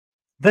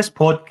This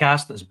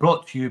podcast is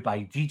brought to you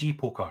by GG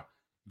Poker.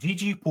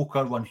 GG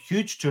Poker won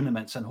huge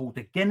tournaments and hold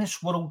the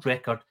Guinness World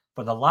Record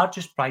for the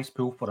largest prize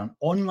pool for an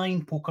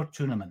online poker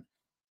tournament.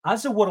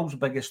 As the world's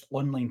biggest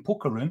online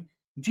poker room,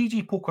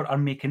 GG Poker are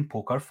making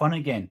poker fun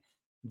again.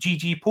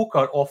 GG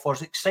Poker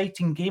offers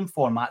exciting game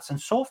formats and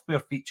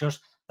software features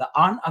that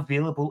aren't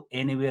available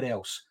anywhere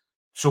else.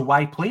 So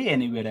why play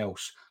anywhere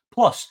else?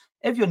 Plus,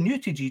 if you're new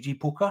to GG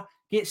Poker,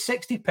 get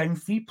 £60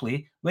 free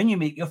play when you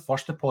make your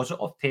first deposit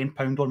of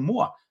 £10 or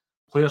more.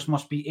 Players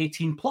must be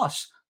 18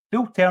 plus.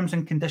 Full terms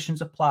and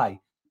conditions apply.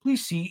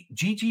 Please see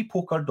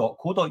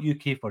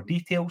ggpoker.co.uk for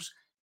details.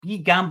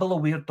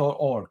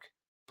 BeGambleAware.org.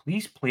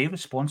 Please play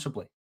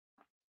responsibly.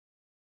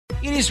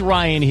 It is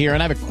Ryan here,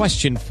 and I have a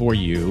question for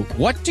you.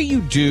 What do you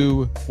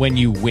do when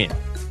you win?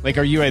 Like,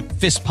 are you a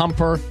fist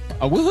pumper,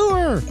 a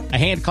woohooer, a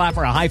hand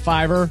clapper, a high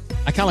fiver?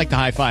 I kind of like the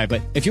high five,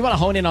 but if you want to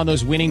hone in on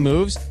those winning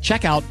moves,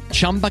 check out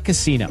Chumba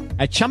Casino.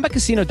 At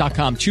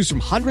ChumbaCasino.com, choose from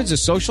hundreds of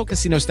social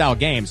casino-style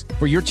games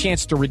for your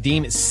chance to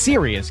redeem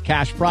serious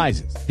cash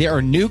prizes. There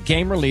are new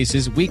game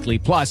releases weekly,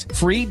 plus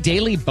free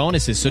daily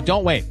bonuses, so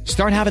don't wait.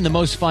 Start having the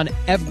most fun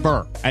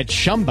ever at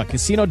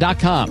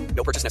ChumbaCasino.com.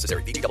 No purchase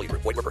necessary. VGW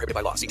Group. Void where prohibited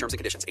by law. See terms and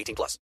conditions. 18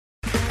 plus.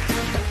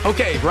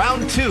 Okay,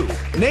 round two.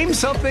 Name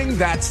something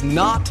that's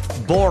not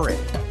boring.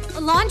 A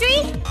laundry?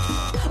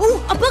 Ooh,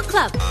 a book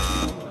club.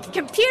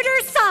 Computer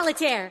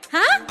solitaire,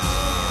 huh?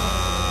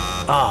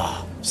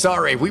 Ah,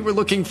 sorry, we were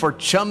looking for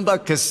Chumba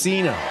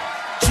Casino.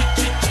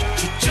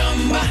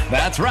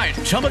 That's right,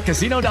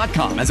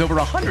 ChumbaCasino.com has over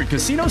 100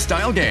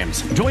 casino-style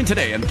games. Join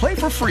today and play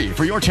for free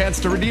for your chance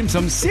to redeem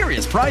some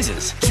serious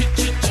prizes.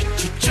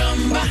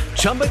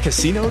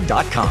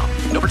 ChumbaCasino.com.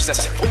 No purchase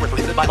necessary. Void where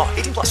prohibited by law.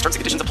 18 plus. Terms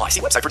and conditions apply.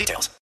 See website for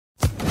details.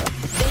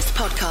 This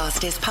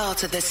podcast is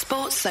part of the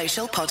Sports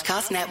Social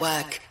Podcast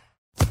Network.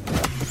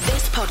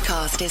 This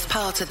podcast is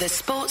part of the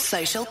Sports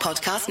Social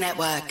Podcast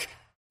Network.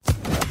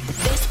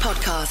 This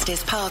podcast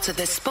is part of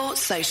the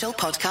Sports Social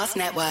Podcast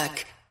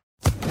Network.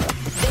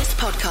 This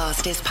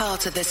podcast is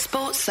part of the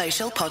Sports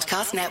Social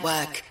Podcast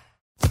Network.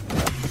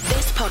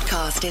 This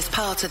podcast is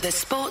part of the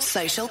Sports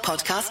Social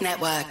Podcast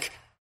Network.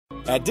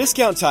 At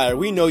Discount Tire,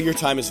 we know your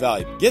time is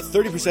valuable. Get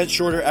 30%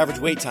 shorter average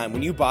wait time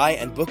when you buy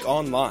and book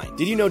online.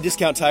 Did you know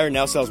Discount Tire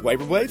now sells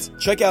wiper blades?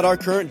 Check out our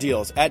current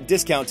deals at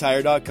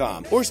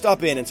DiscountTire.com or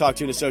stop in and talk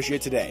to an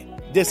associate today.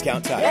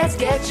 Discount Tire. Let's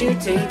get you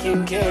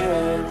taken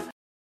care of.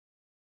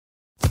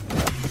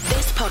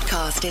 This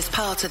podcast is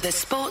part of the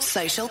Sports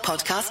Social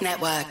Podcast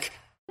Network.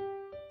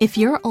 If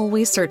you're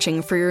always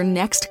searching for your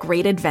next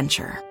great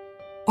adventure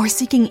or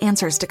seeking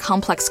answers to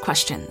complex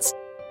questions,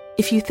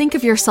 if you think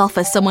of yourself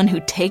as someone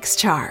who takes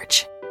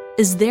charge,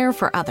 is there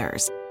for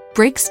others,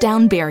 breaks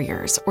down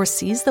barriers, or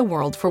sees the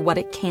world for what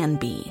it can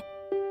be,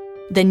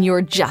 then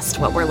you're just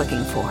what we're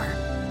looking for.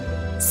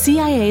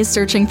 CIA is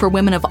searching for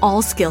women of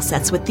all skill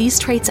sets with these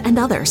traits and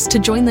others to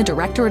join the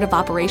Directorate of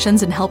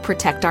Operations and help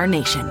protect our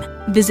nation.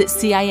 Visit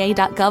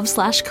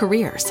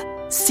cia.gov/careers.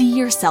 See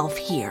yourself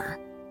here.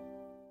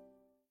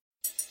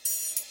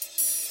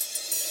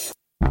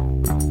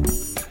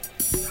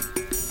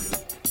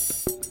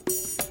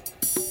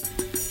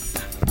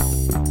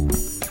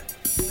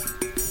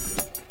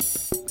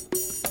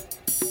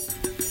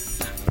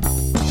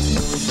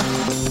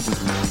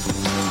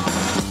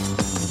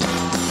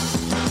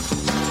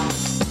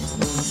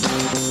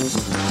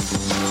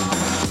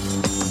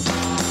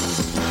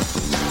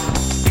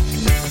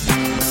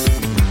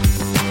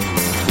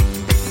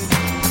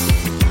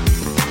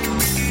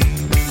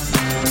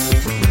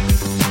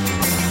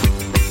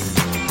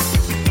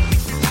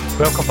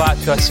 Welcome back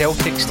to a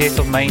Celtic State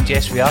of Mind.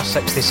 Yes, we are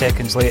 60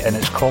 seconds late and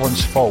it's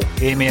Colin's fault.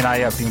 Amy and I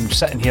have been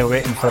sitting here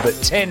waiting for about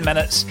 10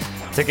 minutes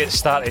to get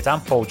started. I'm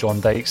Paul John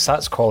Dykes,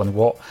 that's Colin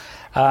Watt.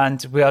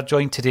 And we are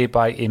joined today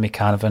by Amy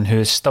Canavan, who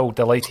is still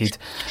delighted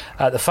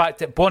at the fact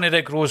that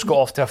Bonnyrigg Rose got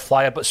off to a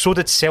flyer, but so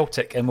did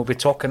Celtic, and we'll be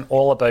talking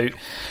all about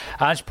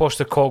Ange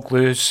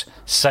Postecoglou's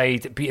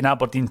side beating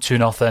Aberdeen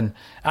 2-0.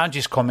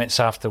 Ange's comments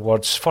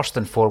afterwards. First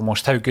and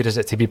foremost, how good is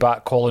it to be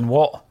back, Colin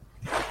Watt?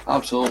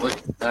 Absolutely.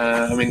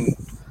 I mean,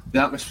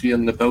 the atmosphere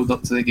and the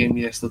build-up to the game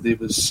yesterday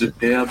was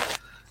superb. It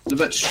was a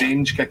bit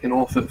strange kicking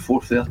off at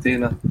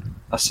 4:30 on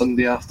a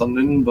Sunday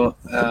afternoon, but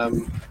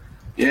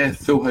yeah,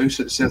 full house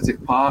at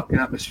Celtic Park, the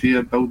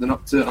atmosphere building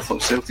up to it. I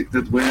thought Celtic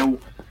did well,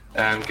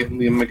 getting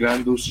Liam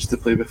McGrandles just to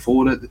play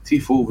before it. The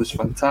tifo was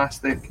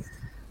fantastic.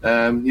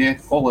 Yeah,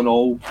 all in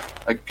all,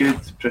 a good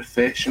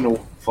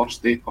professional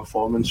first day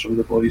performance from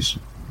the boys.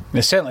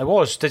 It certainly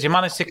was. Did you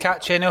manage to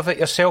catch any of it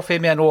yourself,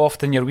 Amy? I know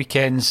often your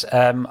weekends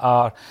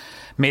are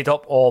made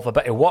up of a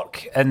bit of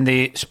work in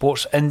the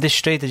sports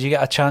industry. Did you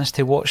get a chance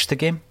to watch the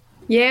game?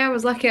 Yeah, I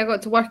was lucky I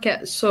got to work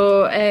it,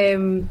 so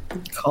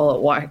call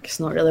it work, it's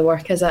not really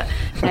work, is it?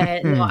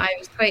 No, I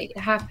was quite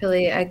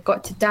happily, I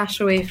got to dash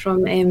away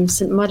from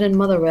St Mirren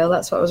Motherwell,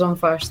 that's what was on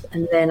first,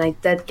 and then I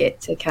did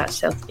get to catch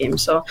Celtic game,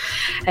 so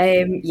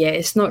yeah,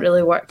 it's not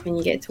really work when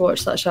you get to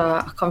watch such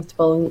a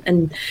comfortable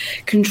and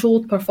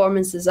controlled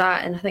performance as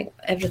that, and I think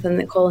everything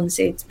that Colin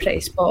said is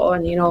pretty spot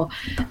on, you know.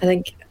 I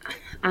think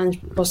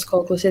Ange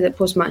Postecoglou said at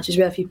post-match as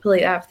well, if you play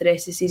like that for the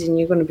rest of the season,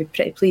 you're going to be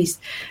pretty pleased.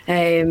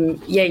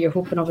 You're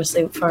hoping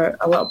obviously for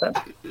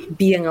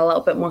being a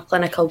little bit more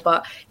clinical,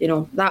 but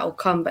that'll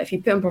come. But if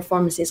you put in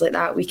performances like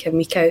that week in,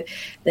 week out,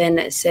 then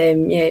it's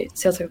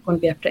Celtic are going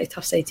to be a pretty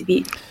tough side to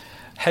beat.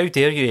 How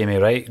dare you, Amy,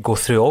 right, go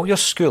through all your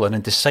schooling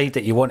and decide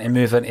that you want to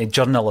move into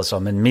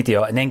journalism and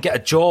media and then get a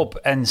job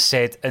in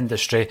said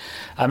industry?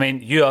 I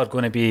mean, you are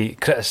going to be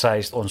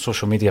criticised on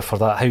social media for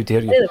that. How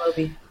dare you? Really will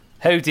be.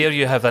 How dare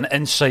you have an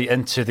insight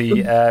into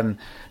the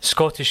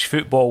Scottish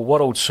football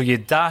world? So you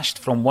dashed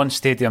from one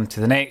stadium to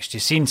the next.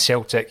 You've seen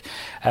Celtic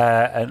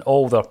and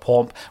all their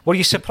pomp. Were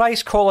you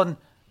surprised, Colin,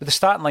 with the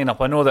starting lineup?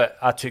 I know that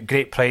I took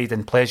great pride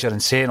and pleasure in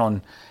saying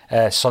on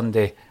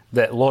Sunday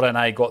that Laura and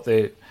I got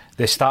the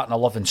starting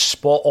 11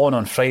 spot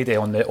on Friday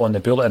on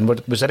the Bulletin.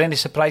 Was there any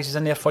surprises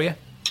in there for you?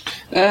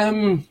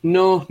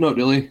 No, not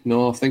really.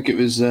 No, I think it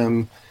was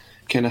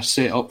kind of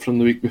set up from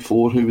the week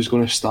before who was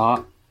going to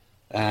start.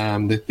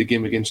 The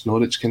game against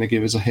Norwich kind of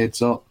gave us a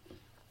heads up.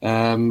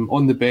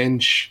 On the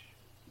bench,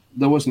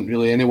 there wasn't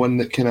really anyone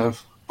that kind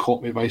of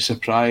caught me by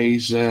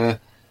surprise.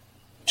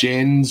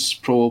 Jens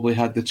probably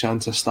had the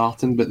chance of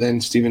starting, but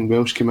then Stephen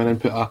Welsh came in and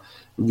put a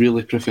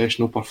really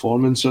professional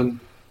performance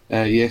on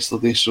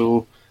yesterday.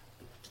 So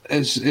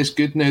it's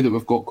good now that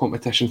we've got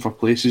competition for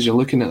places. You're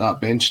looking at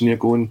that bench and you're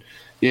going,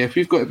 yeah, if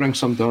we've got to bring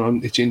something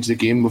on to change the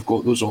game, we've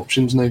got those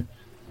options now.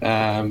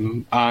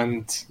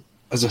 And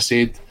as I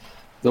said,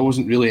 there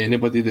wasn't really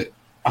anybody that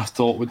I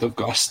thought would have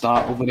got a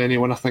start over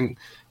anyone. I think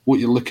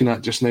what you're looking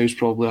at just now is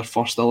probably our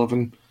first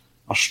 11,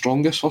 our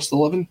strongest first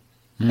 11.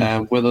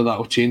 Whether that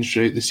will change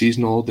throughout the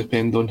season will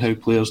depend on how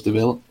players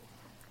develop.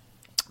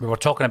 We were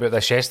talking about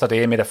this yesterday,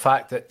 Amy, the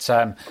fact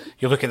that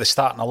you look at the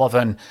starting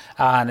 11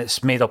 and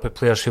it's made up of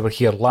players who were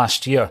here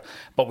last year,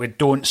 but we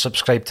don't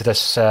subscribe to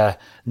this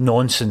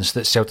nonsense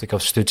that Celtic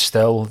have stood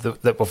still,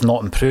 that we've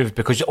not improved,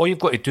 because all you've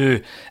got to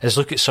do is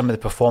look at some of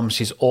the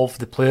performances of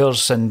the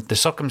players and the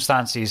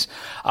circumstances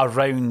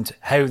around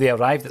how they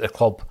arrived at the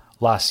club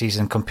last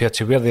season compared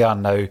to where they are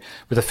now,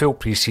 with a full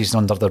pre-season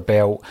under their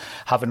belt,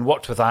 having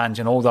worked with Ange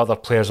and all the other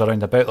players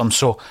around about them.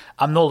 So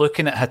I'm not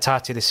looking at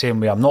Hatate the same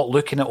way. I'm not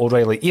looking at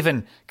O'Reilly,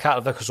 even Carter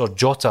Vickers or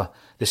Jota,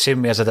 the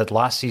same way as I did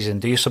last season.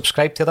 Do you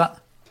subscribe to that?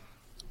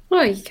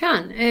 Well, you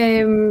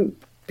can,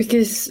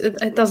 because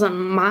it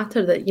doesn't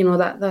matter that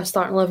that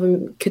starting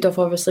 11 could have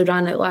obviously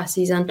ran out last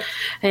season,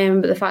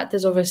 but the fact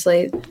is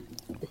obviously,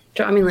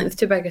 do you know what I mean? Like, the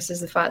two biggest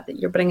is the fact that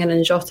you're bringing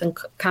in Jota and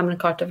Cameron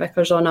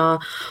Carter-Vickers on a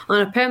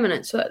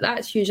permanent. So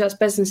that's huge. That's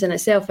business in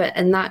itself,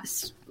 and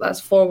that's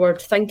forward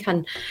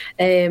thinking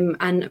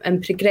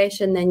and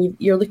progression. Then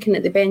you're looking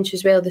at the bench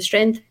as well. The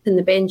strength in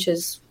the bench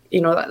is,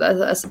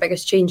 that's the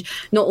biggest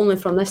change, not only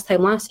from this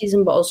time last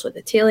season, but also at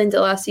the tail end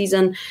of last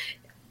season.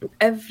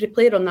 Every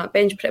player on that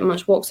bench pretty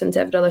much walks into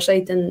every other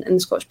side in the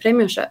Scottish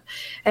Premiership.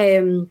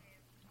 So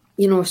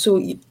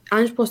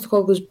Ange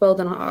Postecoglou's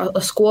building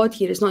a squad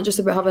here. It's not just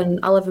about having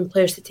 11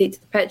 players to take to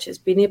the pitch. It's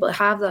being able to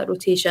have that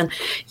rotation.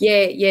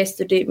 Yeah,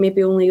 yesterday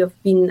maybe only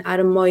have been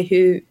Aaron Moy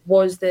who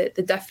was the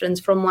difference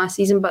from last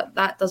season, but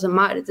that doesn't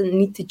matter. It didn't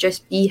need to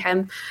just be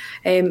him.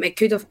 It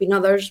could have been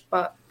others,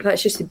 but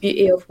that's just the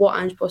beauty of what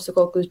Ange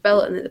Postecoglou's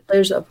built and the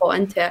players that have bought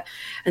into it.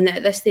 And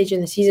at this stage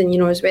in the season,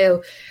 as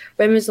well,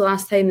 when was the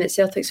last time that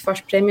Celtic's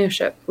first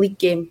Premiership League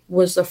game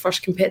was their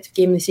first competitive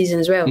game of the season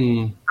as well?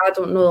 I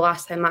don't know the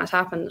last time that's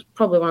happened. It's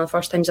probably one of the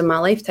first times in my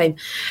lifetime.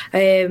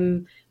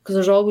 Because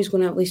there's always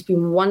going to at least be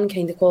one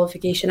kind of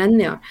qualification in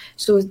there.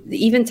 So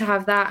even to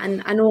have that,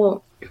 and I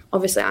know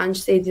obviously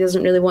Ange said he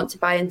doesn't really want to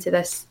buy into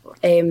this,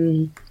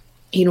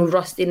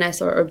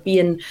 rustiness or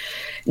being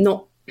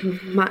not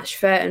match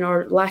fit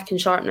or lacking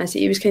sharpness.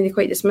 He was kind of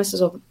quite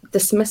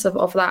dismissive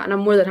of that, and I'm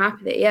more than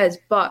happy that he is.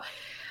 But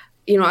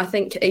I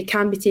think it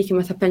can be taken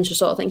with a pinch of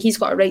salt. I think he's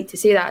got a right to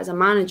say that as a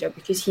manager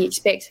because he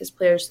expects his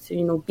players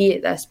to be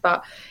at this.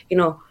 But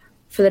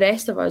for the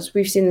rest of us,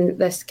 we've seen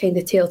this kind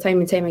of tale time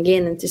and time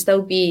again, and to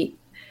still be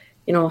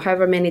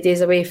however many days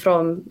away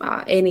from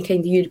any kind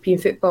of European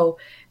football,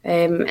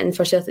 and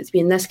for Celtic to be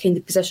in this kind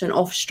of position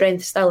of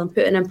strength still and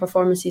putting in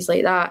performances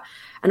like that.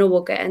 I know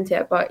we'll get into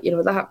it, but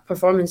that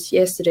performance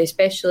yesterday,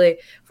 especially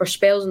for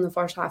spells in the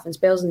first half and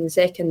spells in the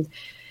second,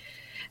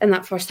 in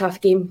that first half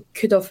game,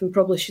 could have and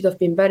probably should have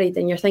been buried.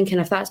 And you're thinking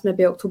if that's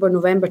maybe October,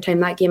 November time,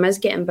 that game is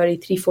getting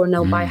buried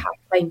 3-4-0 by half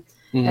time.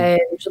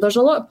 So there's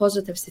a lot of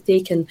positives to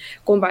take. And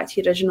going back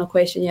to your original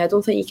question, I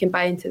don't think you can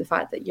buy into the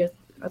fact that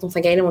I don't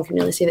think anyone can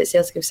really say that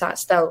Celtic have sat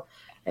still.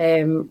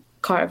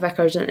 Carter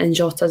Vickers and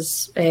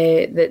Jota's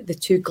the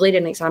two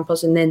glaring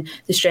examples, and then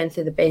the strength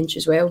of the bench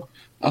as well.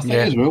 I think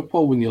as well,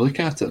 Paul, when you look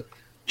at it,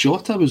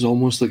 Jota was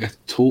almost like a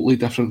totally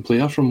different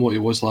player from what he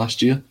was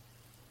last year.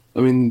 I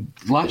mean,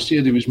 last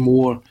year he was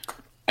more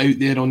out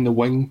there on the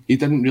wing. He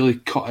didn't really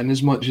cut in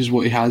as much as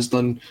what he has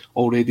done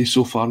already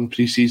so far in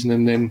pre-season,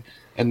 and then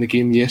in the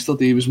game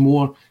yesterday he was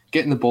more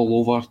getting the ball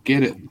over,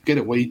 get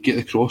it wide, get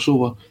the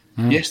crossover.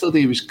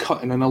 Yesterday he was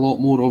cutting in a lot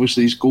more.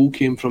 Obviously his goal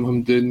came from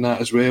him doing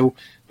that as well,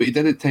 but he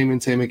did it time and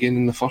time again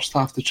in the first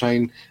half to try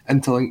and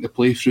interlink the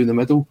play through the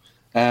middle.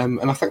 And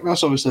I think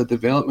that's obviously a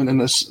development,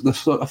 and it's the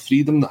sort of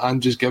freedom that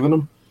Ange has given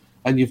him.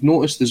 And you've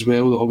noticed as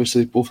well that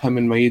obviously both him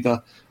and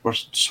Maeda were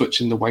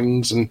switching the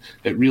wings, and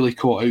it really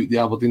caught out the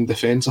Aberdeen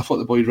defence. I thought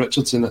the boy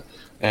Richardson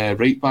at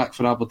right back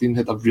for Aberdeen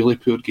had a really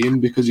poor game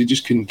because he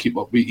just couldn't keep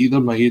up with either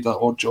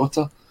Maeda or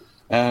Jota.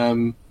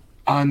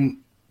 And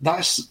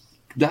that's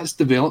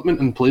development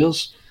in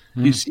players.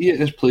 You see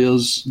it as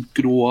players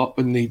grow up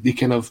and they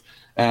kind of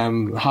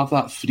have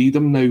that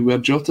freedom now, where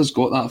Jota's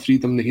got that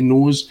freedom that he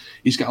knows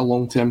he's got a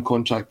long-term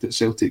contract at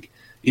Celtic.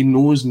 He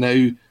knows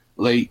now,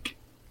 like,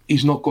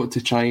 he's not got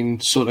to try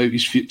and sort out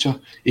his future.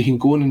 He can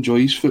go and enjoy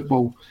his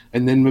football,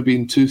 and then maybe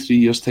in 2-3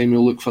 years' time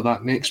he'll look for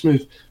that next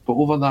move. But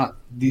over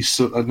these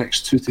sort of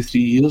next 2 to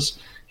 3 years,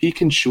 he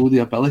can show the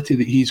ability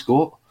that he's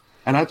got.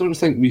 And I don't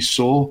think we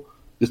saw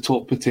the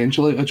top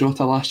potential out of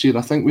Jota last year.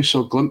 I think we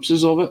saw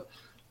glimpses of it,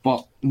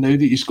 but now that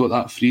he's got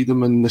that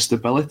freedom and the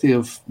stability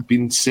of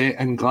being set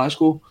in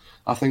Glasgow,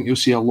 I think you'll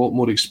see a lot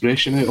more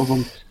expression out of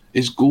him.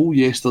 His goal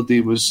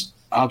yesterday was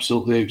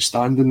absolutely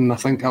outstanding, and I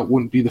think that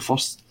won't be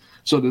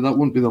that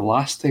won't be the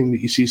last time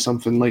that you see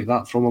something like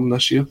that from him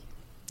this year.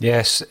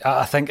 Yes,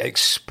 I think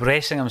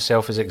expressing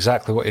himself is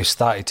exactly what he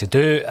started to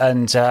do,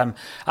 and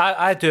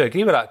I do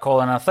agree with that,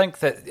 Colin. I think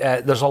that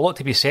there's a lot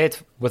to be said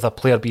with a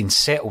player being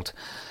settled.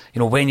 You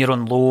know, when you're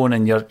on loan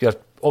and you're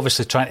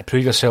obviously trying to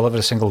prove yourself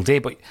every single day,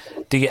 but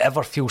do you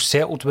ever feel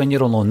settled when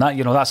you're on loan?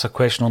 That's a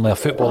question only a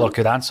footballer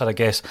could answer, I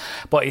guess.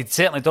 But he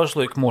certainly does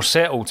look more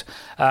settled.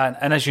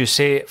 And as you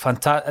say,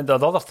 fantastic. The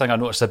other thing I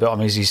noticed about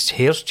him is his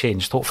hair's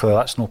changed. Hopefully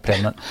that's no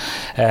permanent.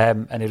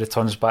 And he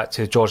returns back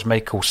to George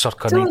Michael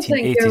circa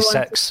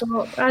 1986.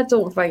 I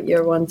don't think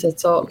you're one to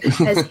talk. His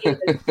hair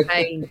is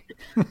fine.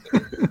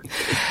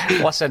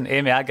 Listen,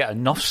 Amy, I get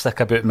enough stick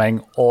about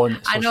mine on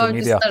social media. I know, I'm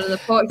just stirring the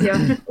pot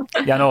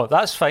here. Yeah, no,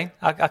 that's fine.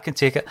 I can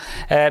take it.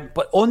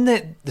 But on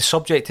the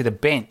subject of the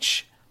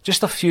bench,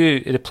 just a few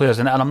of the players,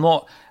 and I'm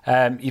not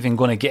even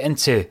going to get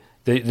into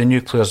the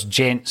new players,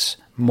 Gents,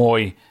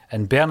 Moy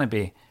and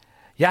Bernabe.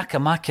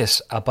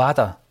 Giakoumakis,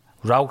 Abada,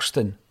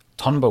 Ralston,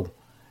 Turnbull.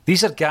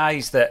 These are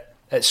guys that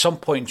at some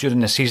point during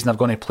the season are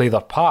going to play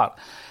their part.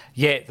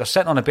 Yet they're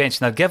sitting on a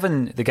bench and they're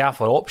given the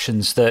gaffer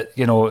options that,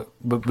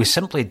 we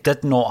simply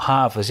did not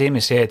have, as Amy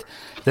said,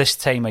 this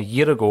time a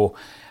year ago.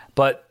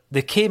 But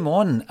they came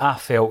on, I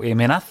felt,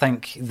 Amy, and I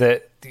think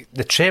that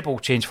the treble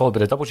change followed by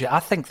the double change, I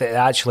think that it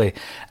actually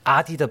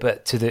added a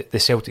bit to the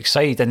Celtic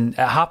side, and it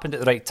happened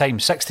at the right time.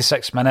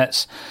 66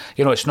 minutes,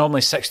 it's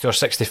normally 60 or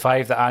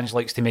 65 that Ange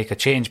likes to make a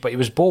change, but he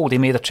was bold. He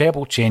made a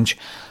treble change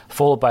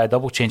followed by a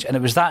double change, and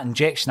it was that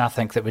injection, I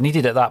think, that we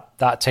needed at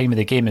that time of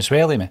the game as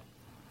well, Amy.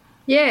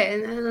 Yeah,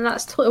 and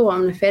that's totally what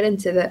I'm referring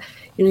to, that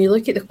you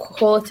look at the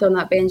quality on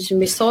that bench, and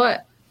we saw it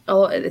a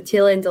lot at the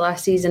tail end of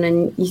last season,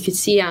 and you could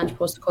see Ange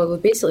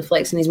Postecoglou basically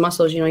flexing his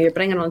muscles. You're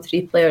bringing on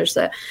 3 players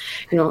that,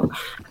 I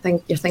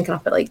think you're thinking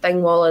up at like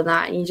Dingwall and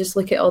that, and you just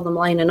look at all them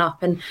lining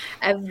up, and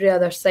every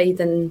other side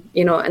in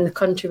the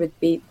country would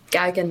be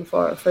gagging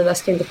for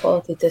this kind of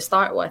quality to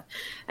start with.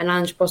 And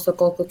Ange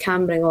Postecoglou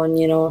can bring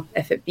on,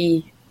 if it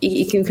be,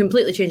 he can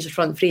completely change the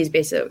front three, is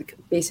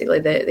basically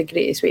the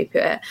greatest way to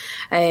put it.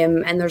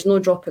 And there's no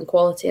drop in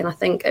quality. And I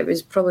think it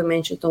was probably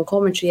mentioned on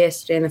commentary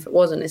yesterday, and if it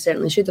wasn't, it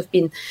certainly should have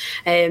been.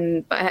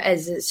 But it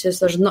is. It's just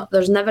there's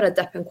never a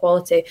dip in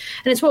quality.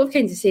 And it's what we've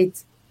kind of said,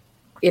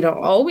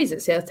 always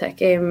at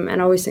Celtic. And I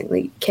always think,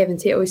 like Kevin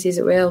Tate always says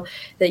it well,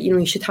 that,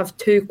 you should have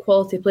 2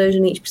 quality players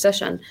in each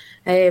position.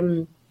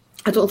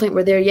 I don't think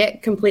we're there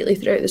yet completely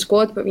throughout the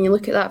squad, but when you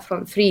look at that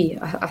front three,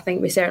 I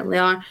think we certainly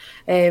are.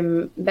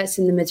 Bits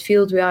in the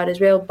midfield we are as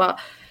well, but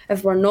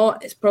if we're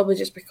not, it's probably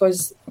just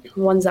because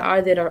the ones that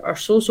are there are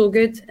so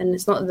good, and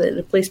it's not that the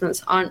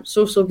replacements aren't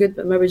so good,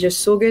 but maybe just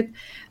so good.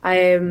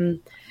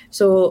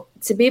 So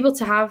to be able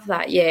to have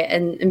that,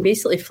 and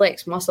basically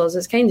flex muscles,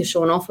 it's kind of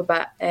showing off a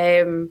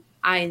bit.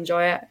 I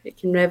enjoy it. You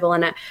can revel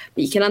in it,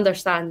 but you can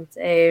understand.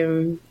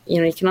 You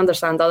can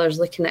understand others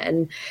looking at it,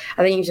 and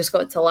I think you've just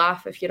got to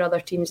laugh if you're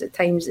other teams at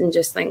times and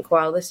just think,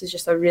 "Wow, this is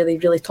just a really,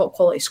 really top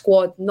quality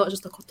squad. Not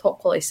just a top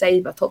quality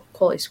side, but a top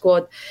quality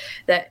squad."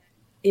 That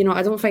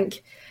I don't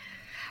think.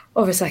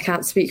 Obviously, I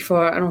can't speak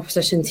for an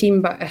opposition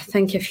team, but I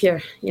think if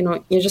you're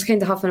just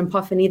kind of huffing and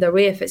puffing either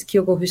way if it's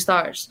Kyogo who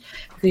starts,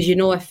 because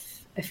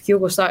if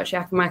Kyogo starts,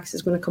 Giakoumakis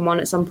is going to come on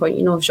at some point.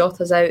 If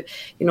Jota's out,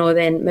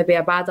 then maybe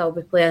Abada will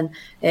be playing,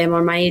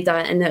 or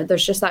Maeda, and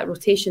there's just that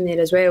rotation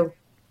there as well.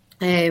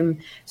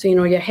 So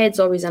your head's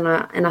always in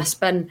a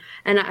spin,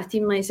 and at a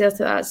team like Celtic,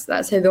 that's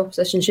how the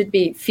opposition should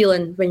be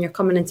feeling when you're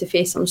coming in to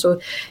face them. So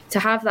to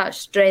have that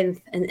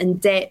strength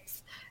and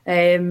depth,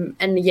 and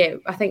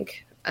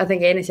I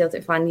think any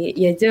Celtic fan,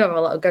 you do have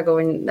a little giggle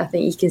when I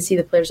think you can see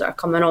the players that are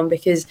coming on,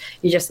 because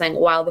you just think,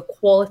 wow, the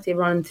quality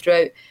running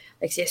throughout,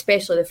 like say,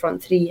 especially the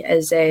front three,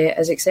 is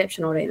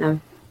exceptional right now.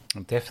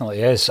 It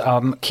definitely is.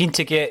 I'm keen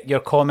to get your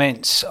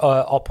comments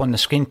up on the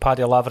screen.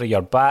 Paddy Lavery,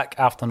 you're back.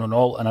 Afternoon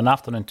all, and an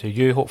afternoon to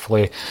you.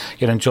 Hopefully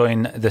you're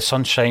enjoying the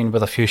sunshine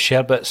with a few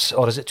sherbets,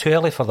 or is it too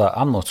early for that?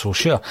 I'm not so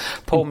sure.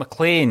 Paul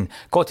McLean,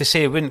 got to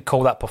say, I wouldn't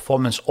call that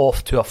performance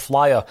off to a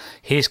flyer.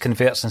 Hayes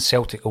converts and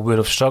Celtic would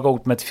have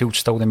struggled. Midfield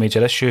still the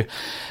major issue.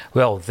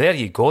 Well, there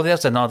you go.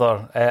 There's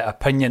another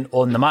opinion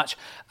on the match.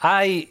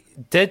 I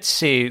did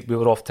say we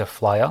were off to a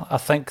flyer. I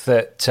think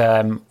that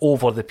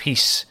over the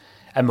piece,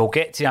 and we'll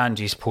get to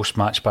Ange's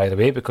post-match, by the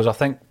way, because I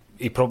think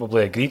he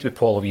probably agreed with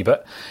Paul a wee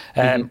bit.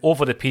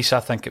 Over the piece,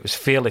 I think it was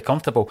fairly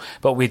comfortable.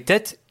 But we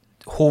did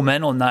home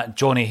in on that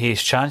Johnny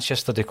Hayes chance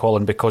yesterday,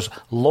 Colin, because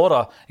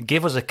Laura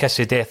gave us a kiss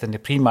of death in the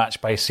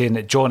pre-match by saying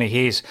that Johnny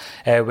Hayes,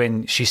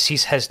 when she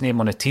sees his name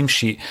on a team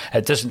sheet,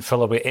 it doesn't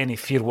fill her with any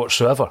fear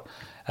whatsoever.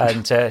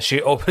 And she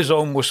was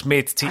almost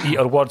made to eat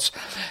her words.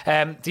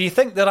 Do you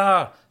think there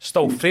are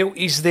still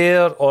frailties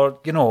there? Or,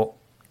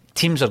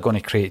 teams are going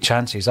to create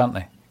chances, aren't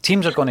they?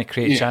 Teams are going to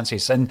create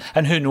chances, and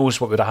who knows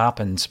what would have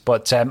happened.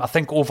 But I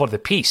think over the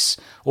piece,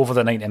 over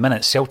the 90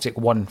 minutes, Celtic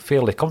won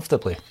fairly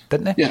comfortably,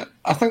 didn't they? Yeah,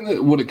 I think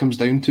that what it comes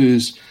down to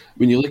is,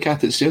 when you look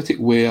at it, Celtic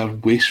were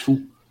wasteful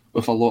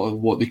with a lot of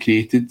what they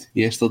created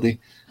yesterday.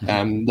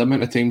 The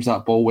amount of times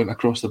that ball went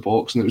across the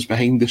box and it was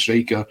behind the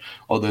striker,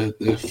 or the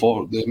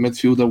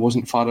midfielder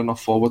wasn't far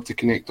enough forward to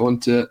connect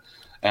onto it.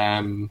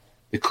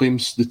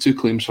 The two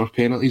claims for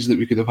penalties that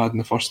we could have had in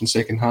the first and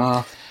second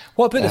half.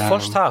 What about the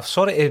first half?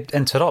 Sorry to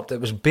interrupt. It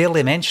was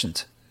barely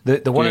mentioned.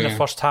 The one in the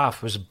first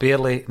half was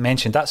barely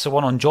mentioned. That's the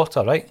one on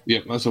Jota, right? Yeah,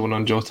 that's the one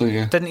on Jota,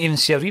 yeah. Didn't even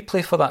see a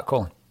replay for that,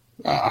 Colin.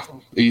 Are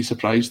you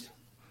surprised?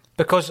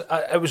 Because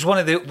it was one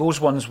of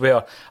those ones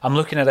where I'm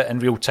looking at it in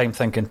real time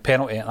thinking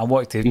penalty, and I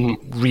wanted to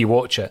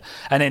re-watch it.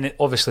 And then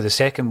obviously the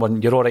second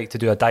one, you're all right to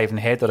do a diving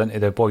header into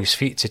the boy's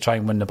feet to try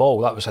and win the ball.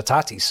 That was a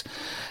tatties.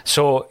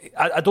 So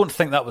I don't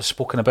think that was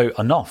spoken about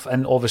enough.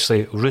 And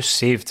obviously Roos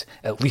saved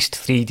at least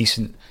 3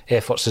 decent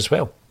efforts as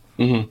well.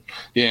 Yeah,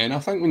 and I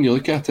think when you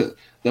look at it,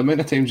 the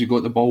amount of times you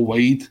got the ball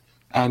wide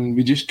and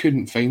we just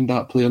couldn't find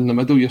that player in the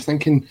middle, you're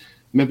thinking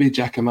maybe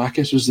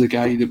Giakoumakis was the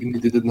guy that we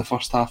needed in the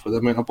first half with the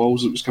amount of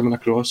balls that was coming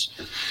across,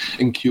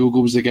 and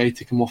Kyogo was the guy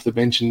to come off the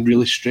bench and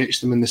really stretch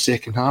them in the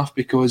second half,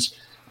 because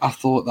I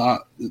thought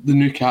that the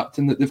new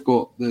captain that they've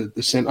got, the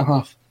centre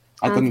half,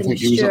 I didn't think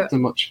he was up to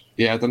much.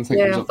 Yeah, I didn't think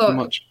he was up to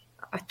much.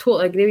 I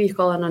totally agree with you,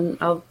 Colin, and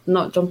I'll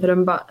not jump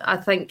in, but I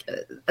think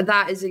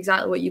that is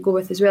exactly what you go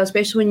with as well,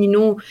 especially when you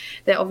know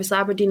that obviously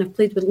Aberdeen have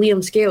played with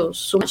Liam Scales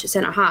so much at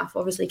centre half.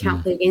 Obviously, he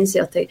can't play against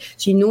Celtic,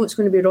 so you know it's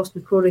going to be Ross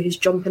McCrory who's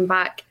jumping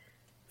back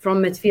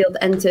from midfield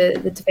into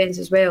the defence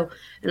as well.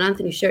 And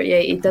Anthony Stewart,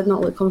 he did not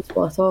look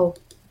comfortable at all.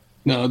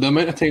 No, the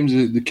amount of times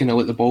they kind of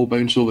let the ball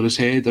bounce over his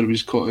head, or he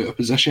was caught out of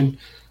position.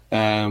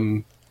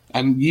 And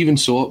you even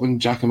saw it when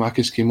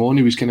Giakoumakis came on,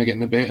 he was kind of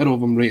getting the better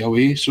of him right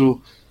away.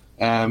 So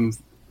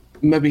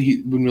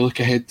maybe when we look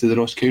ahead to the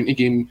Ross County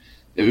game,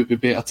 it would be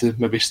better to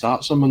maybe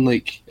start someone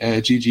like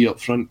GG up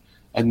front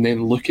and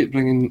then look at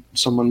bringing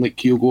someone like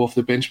Kyogo off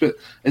the bench. But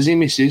as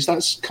Amy says,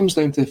 that comes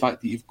down to the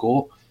fact that you've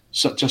got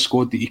such a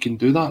squad that you can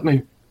do that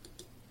now.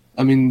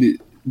 I mean,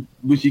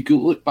 would you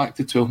look back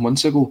to 12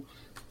 months ago?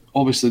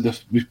 Obviously,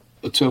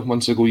 12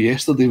 months ago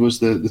yesterday was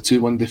the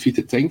 2-1 defeat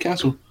at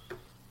Tynecastle.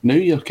 Now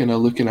you're kind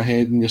of looking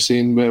ahead and you're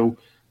saying, well,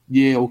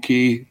 yeah,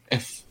 okay,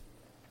 if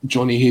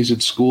Johnny Hayes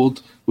had scored,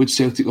 would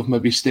Celtic have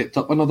maybe stepped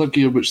up another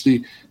gear, which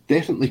they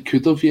definitely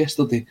could have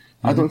yesterday.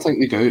 I don't think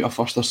they got out of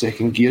first or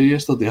second gear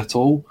yesterday at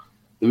all.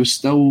 There was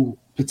still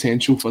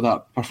potential for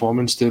that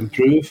performance to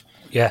improve.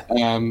 Yeah.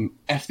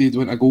 If they'd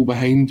went a goal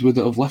behind, would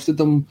it have lifted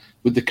them?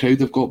 Would the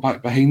crowd have got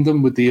back behind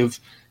them? Would they have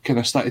kind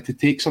of started to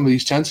take some of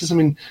these chances? I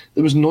mean,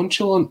 there was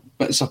nonchalant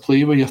bits of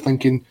play where you're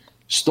thinking,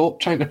 stop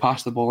trying to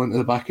pass the ball into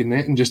the back of the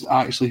net and just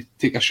actually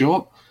take a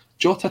shot.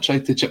 Jota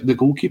tried to chip the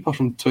goalkeeper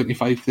from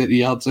 25, 30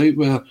 yards out,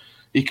 where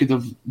he could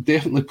have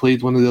definitely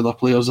played one of the other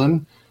players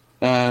in.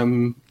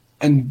 And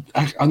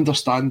I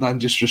understand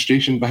Ange's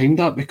frustration behind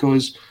that,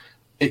 because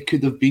it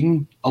could have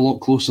been a lot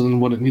closer than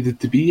what it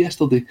needed to be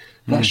yesterday.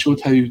 That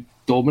showed how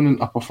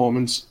dominant a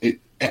performance it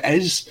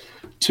is.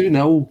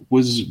 2-0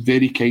 was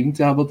very kind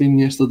to Aberdeen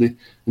yesterday.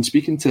 And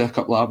speaking to a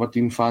couple of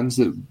Aberdeen fans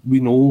that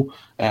we know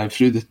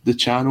through the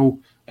channel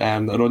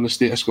that are on the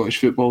State of Scottish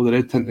Football, the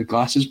Red Tinted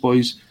Glasses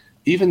boys,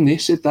 even they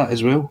said that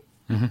as well.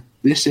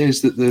 They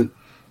says that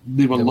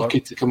they were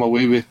lucky to come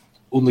away with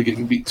only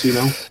getting beat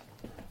 2-0.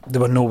 They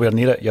were nowhere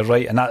near it, you're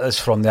right, and that is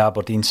from the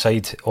Aberdeen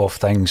side of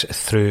things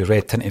through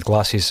Red Tinted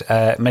Glasses.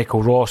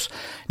 Michael Ross,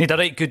 need a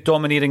right good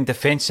domineering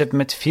defensive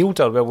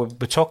midfielder. Well, we'll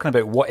be talking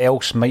about what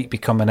else might be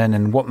coming in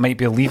and what might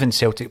be leaving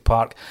Celtic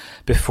Park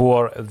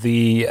before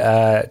the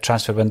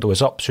transfer window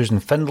is up. Susan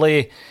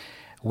Findlay,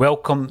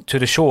 welcome to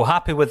the show.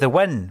 Happy with the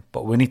win,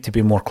 but we need to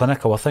be more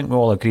clinical. I think we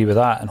all agree with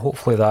that, and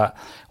hopefully that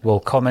will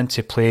come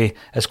into play,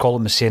 as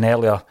Colin was saying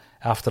earlier,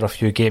 after a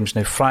few games.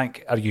 Now,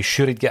 Frank, are you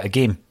sure he'd get a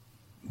game?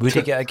 Would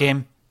he get a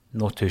game?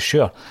 Not too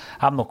sure.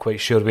 I'm not quite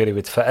sure where he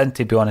would fit in,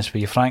 to be honest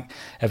with you, Frank,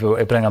 if we were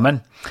to bring him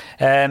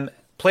in.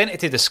 plenty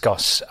to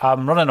discuss.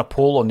 I'm running a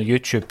poll on the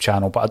YouTube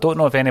channel, but I don't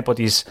know if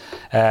anybody's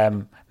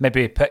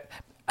maybe picked...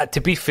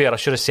 to be fair, I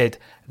should have said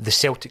the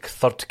Celtic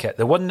third kit,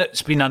 the one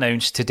that's been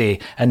announced today,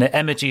 and the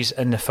images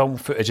and the film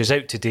footage is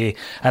out today,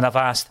 and I've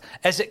asked,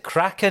 is it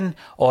cracking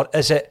or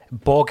is it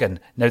bogging?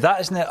 Now,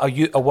 that isn't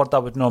a word I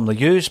would normally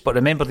use, but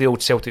remember the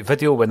old Celtic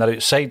video when they're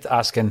outside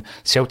asking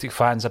Celtic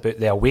fans about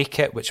the away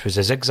kit, which was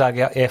a zigzag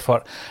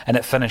effort, and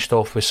it finished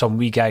off with some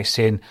wee guy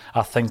saying,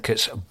 I think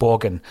it's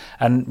bogging.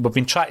 And we've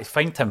been trying to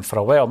find him for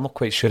a while. I'm not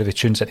quite sure if he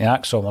tunes into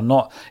Axom or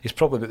not. He's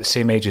probably about the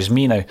same age as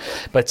me now.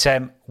 But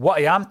what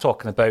I am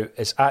talking about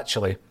is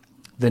actually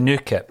the new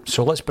kit.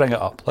 So let's bring it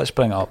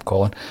up.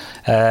 Colin.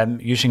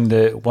 Using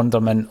the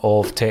wonderment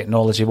of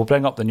technology, we'll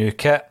bring up the new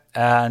kit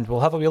and we'll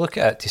have a wee look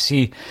at it to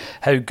see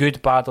how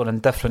good, bad or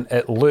indifferent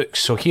it looks.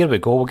 So here we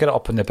go. We'll get it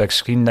up on the big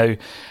screen now.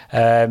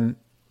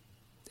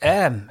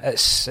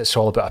 It's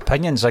all about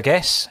opinions, I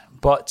guess.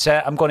 But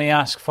I'm going to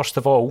ask, first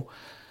of all,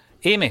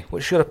 Amy,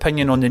 what's your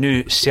opinion on the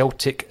new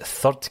Celtic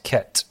third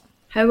kit?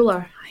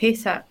 Howler. I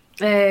hate it.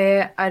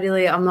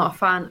 I'm not a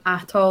fan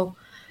at all.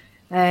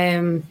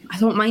 I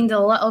don't mind a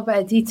little bit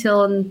of detail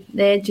on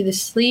the edge of the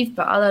sleeve,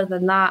 but other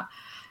than that,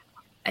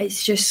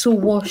 it's just so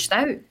washed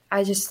out.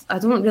 I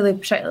don't really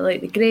particularly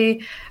like the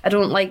grey. I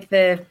don't like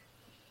the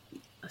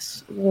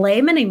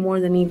lemony more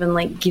than even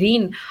like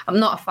green. I'm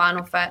not a fan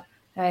of it.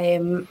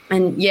 And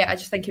yeah, I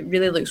just think it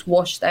really looks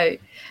washed out.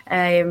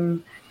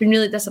 Been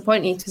really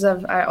disappointed because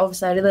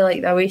I really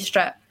like the away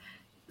strip.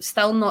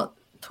 Still not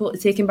totally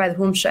taken by the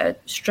home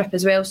strip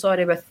as well.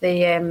 Sorry, with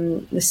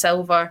the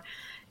silver,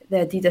 the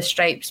Adidas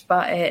stripes,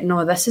 but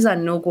no, this is a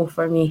no-go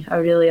for me. I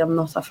really am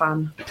not a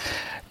fan.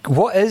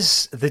 What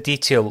is the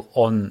detail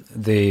on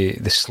the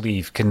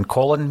sleeve? Can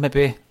Colin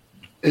maybe?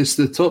 It's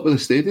the top of the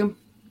stadium.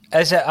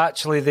 Is it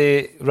actually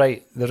the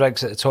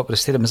rigs at the top of the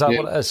stadium? Is that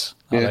what it is?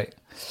 Yeah. All right.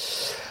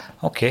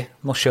 Okay,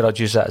 I'm not sure I'd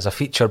use that as a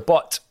feature,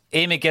 but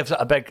Amy gives it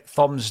a big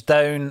thumbs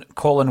down.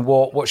 Colin,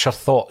 what's your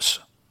thoughts?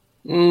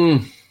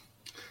 I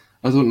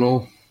don't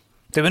know.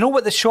 Do we know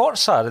what the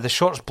shorts are? Are the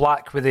shorts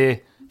black with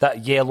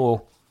that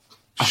yellow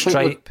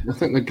stripe? I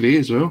think they're grey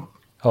as well.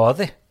 Oh, are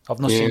they? I've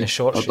not seen the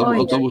shorts.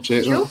 I'll double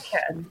check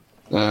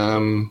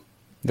that.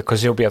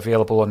 Because they'll be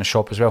available on the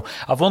shop as well.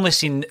 I've only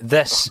seen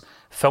this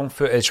film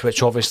footage,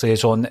 which obviously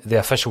is on the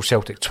official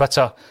Celtic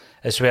Twitter,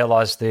 as well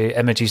as the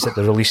images that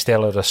they released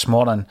earlier this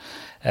morning.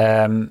 Do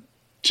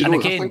you know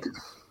what,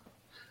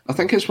 I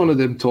think it's one of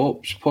them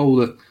tops, Paul,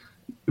 that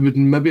would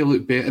maybe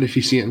look better if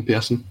you see it in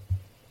person.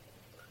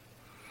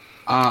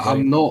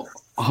 I'm not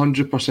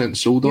 100%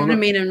 sold on it. You're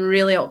remaining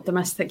really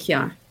optimistic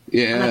here.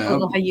 Yeah. And I don't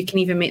know how you can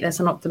even make this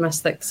an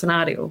optimistic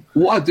scenario.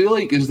 What I do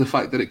like is the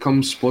fact that it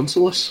comes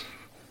sponsorless.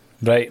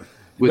 Right.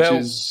 Which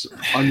is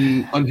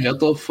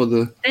unheard of for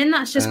the... Then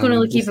that's just going to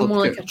look even more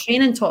like a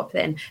training top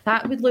then.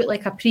 That would look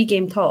like a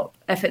pre-game top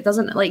if it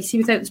doesn't, see,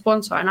 without the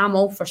sponsor, and I'm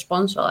all for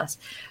sponsorless.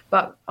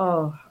 But,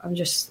 I'm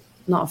just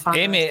not a fan.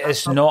 Amy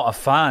is not a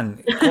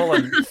fan.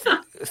 Colin,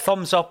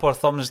 thumbs up or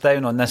thumbs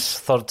down on this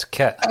third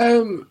kit?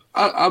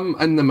 I'm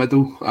in the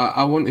middle.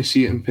 I want to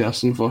see it in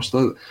person first.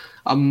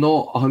 I'm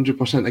not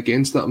 100%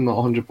 against it. I'm not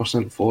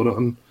 100% for it.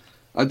 And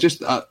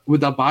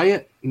would I buy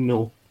it?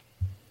 No,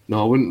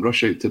 I wouldn't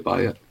rush out to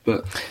buy it.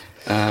 But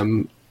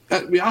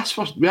we asked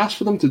for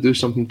them to do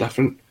something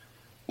different,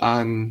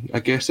 and I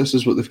guess this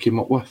is what they've came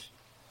up with.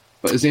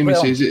 But as Amy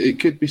says, it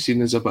could be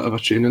seen as a bit of a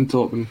training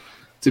top. And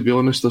to be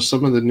honest, there's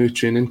some of the new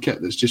training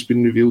kit that's just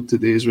been revealed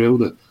today as well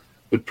that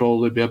would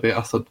probably be a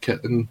better third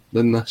kit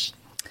than this.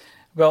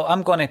 Well,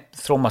 I'm going to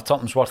throw my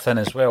tuppence worth in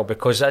as well,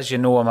 because as you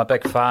know, I'm a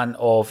big fan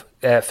of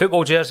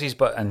football jerseys,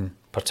 but in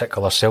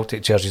particular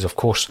Celtic jerseys, of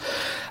course.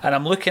 And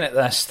I'm looking at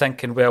this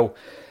thinking, well,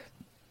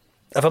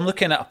 if I'm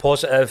looking at a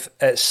positive,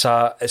 it's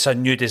a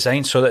new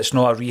design, so that it's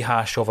not a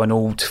rehash of an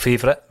old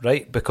favourite,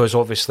 right? Because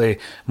obviously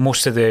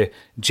most of the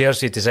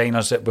jersey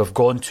designers that we've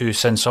gone to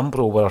since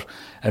Umbro were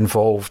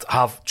involved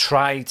have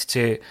tried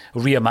to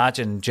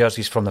reimagine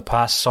jerseys from the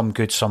past, some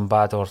good, some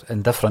bad or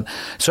indifferent.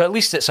 So at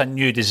least it's a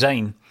new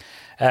design.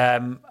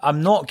 I'm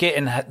not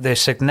getting the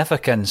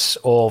significance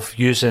of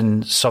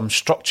using some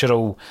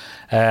structural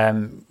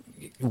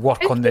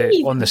work on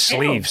the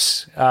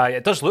sleeves.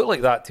 It does look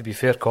like that, to be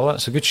fair, Colin.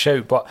 It's a good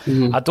shout, but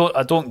I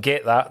don't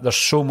get that. There's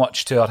so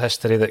much to our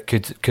history that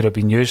could have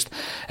been used.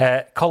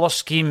 Colour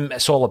scheme,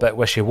 it's all a bit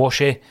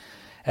wishy-washy.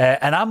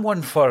 And I'm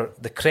one for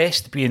the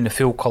crest being the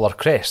full colour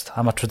crest.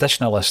 I'm a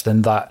traditionalist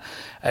in that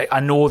I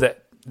know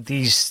that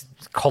these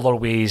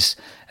colourways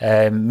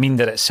mean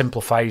that it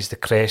simplifies the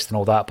crest and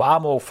all that, but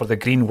I'm all for the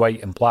green,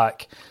 white and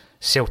black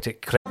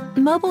Celtic crest.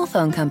 Mobile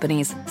phone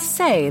companies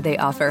say they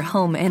offer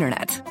home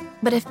internet.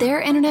 But if their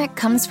internet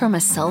comes from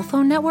a cell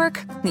phone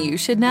network, you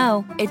should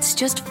know. It's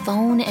just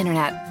phone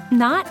internet,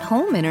 not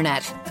home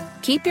internet.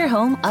 Keep your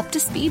home up to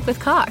speed with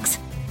Cox.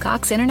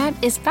 Cox internet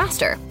is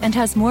faster and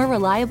has more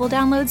reliable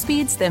download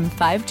speeds than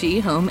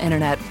 5G home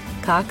internet.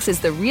 Cox is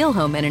the real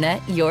home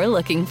internet you're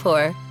looking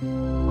for.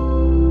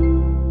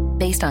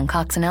 Based on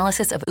Cox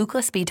analysis of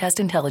Ookla speed test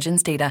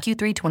intelligence data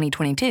Q3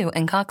 2022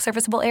 and Cox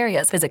serviceable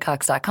areas. Visit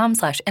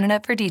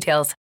cox.com/internet for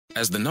details.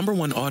 As the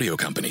 #1 audio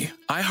company,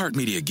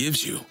 iHeartMedia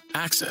gives you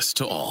access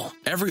to all.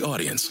 Every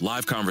audience,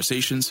 live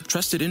conversations,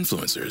 trusted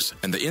influencers,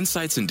 and the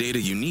insights and data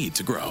you need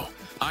to grow.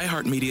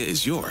 iHeartMedia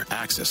is your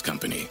access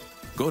company.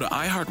 Go to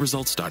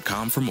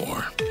iHeartResults.com for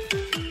more.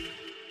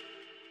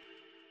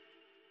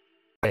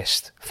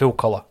 Best, full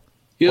colour.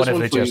 Here's on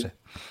every one for you. jersey.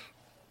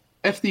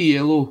 If the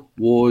yellow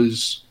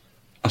was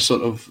a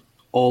sort of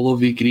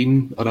olivey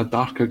green or a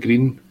darker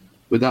green,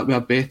 would that be a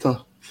better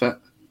fit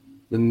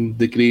than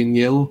the grey and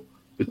yellow?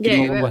 Would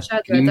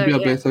green be a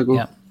better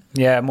go?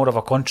 Yeah, more of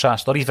a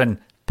contrast, or even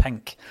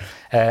pink,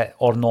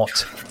 or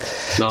not.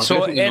 No,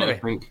 so anyway,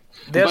 not pink.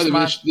 By the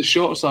way, the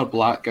shorts are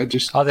black.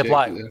 Are they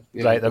black?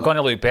 Yeah, right, they're going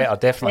to look better,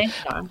 definitely.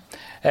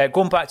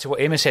 Going back to what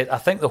Amy said, I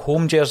think the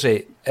home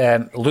jersey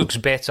looks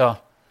better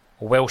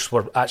whilst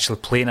we're actually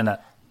playing in it.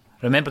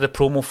 Remember the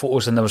promo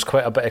photos, and there was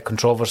quite a bit of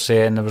controversy,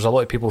 and there was a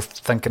lot of people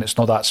thinking it's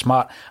not that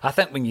smart. I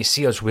think when you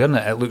see us wearing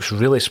it, it looks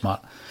really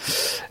smart.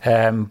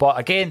 But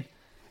again,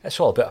 it's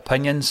all about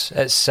opinions.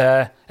 It's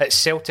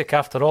Celtic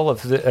after all.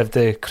 If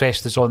the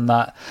crest is on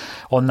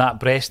that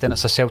breast, then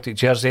it's a Celtic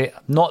jersey.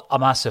 Not a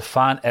massive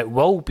fan. It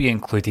will be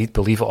included,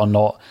 believe it or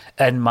not,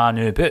 in my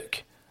new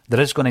book. There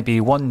is going to be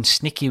one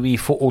sneaky wee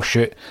photo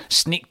shoot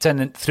sneaked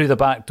in through the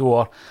back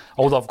door.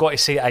 Although I've got to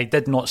say, I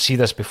did not see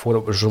this before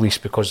it was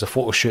released because the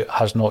photo shoot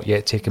has not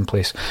yet taken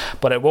place.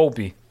 But it will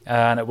be,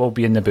 and it will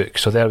be in the book.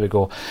 So there we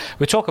go.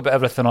 We talk about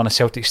everything on a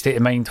Celtic State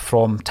of Mind,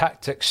 from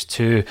tactics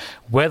to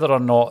whether or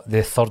not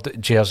the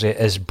third jersey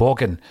is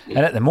bogging. And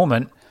at the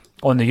moment,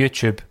 on the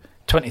YouTube,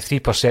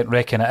 23%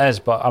 reckon it is,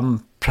 but I'm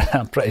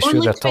pretty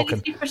sure they're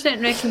talking. Only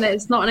 23% reckon that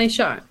it's not a nice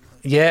shirt.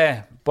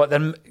 Yeah, but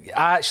then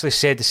I actually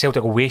said the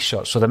Celtic away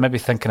shirt, so they may be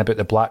thinking about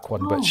the black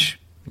one, which,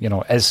 you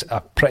know, is a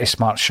pretty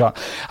smart shirt.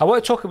 I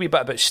want to talk a wee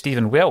bit about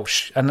Stephen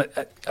Welsh, and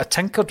I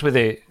tinkered with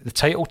the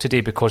title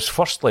today because,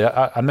 firstly,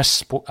 I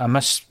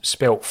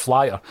misspelt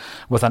flyer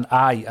with an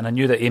I, and I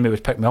knew that Amy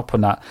would pick me up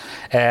on that.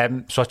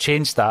 So I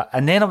changed that,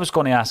 and then I was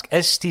going to ask,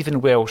 is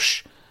Stephen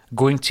Welsh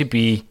going to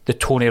be the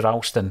Tony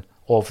Ralston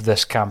of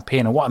this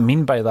campaign? And what I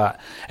mean by that,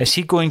 is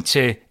he going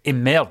to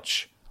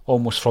emerge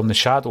almost from the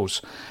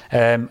shadows?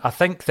 I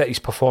think that his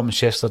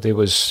performance yesterday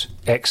was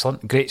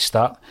excellent, great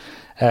start.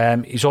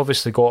 He's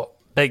obviously got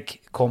big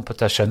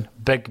competition,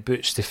 big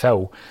boots to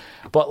fill,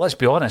 but let's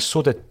be honest,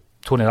 so did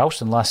Tony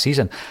Ralston last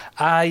season.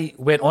 I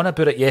went on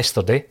about it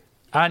yesterday.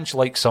 Ange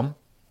likes him.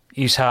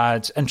 He's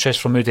had interest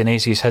from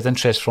Udinese, he's had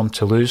interest from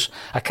Toulouse.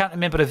 I can't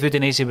remember if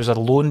Udinese was a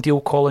loan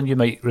deal, Colin, you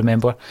might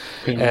remember.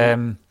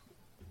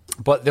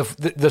 But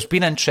there's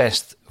been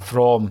interest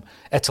from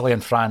Italy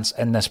and France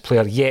in this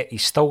player, yet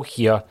he's still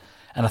here,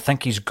 and I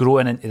think he's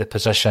growing into the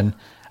position,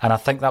 and I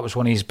think that was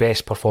one of his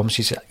best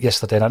performances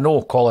yesterday. And I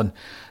know, Colin,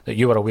 that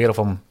you were aware of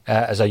him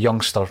as a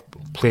youngster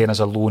playing as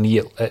a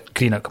loanee at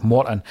Greenock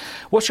Morton.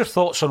 What's your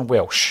thoughts on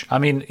Welsh? I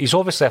mean, he's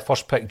obviously a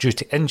first pick due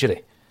to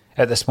injury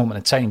at this moment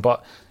in time,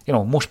 but you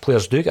know, most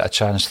players do get a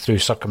chance through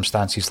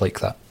circumstances like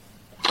that.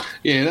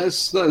 Yeah,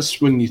 that's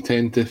when you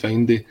tend to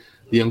find the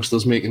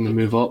youngsters making the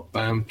move up.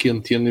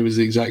 Kieran Tierney was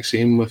the exact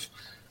same with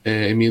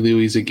Emilio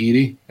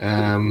Izaguirre.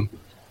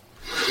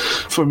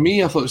 For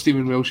me, I thought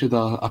Stephen Welsh had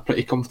a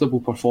pretty comfortable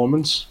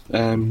performance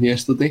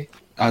yesterday,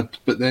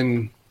 but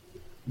then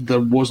there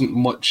wasn't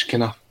much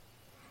kind of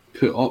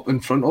put up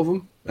in front of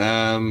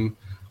him.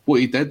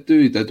 What he did do,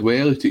 he did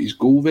well. He took his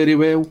goal very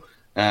well.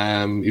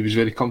 He was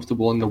very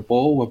comfortable on the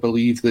ball. I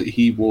believe that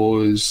he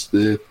was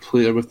the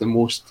player with the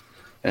most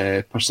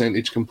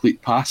percentage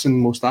complete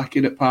passing, most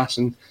accurate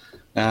passing.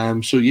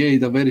 So yeah, he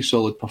had a very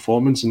solid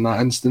performance in that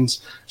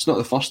instance. It's not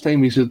the first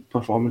time he's had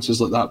performances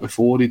like that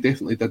before. He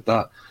definitely did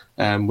that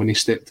when he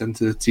stepped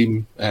into the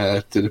team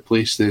to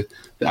replace the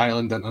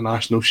Ireland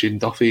international Shane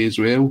Duffy as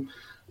well.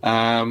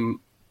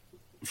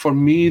 For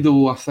me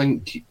though, I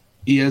think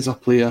he is a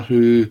player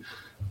who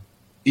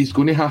he's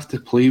going to have to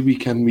play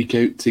week in, week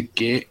out to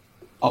get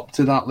up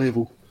to that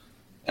level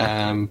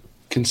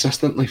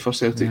consistently for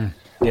Celtic. Yeah.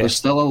 There's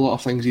still a lot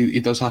of things he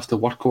does have to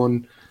work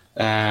on.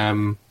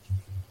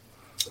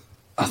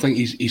 I think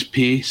his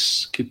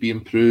pace could be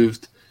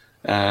improved.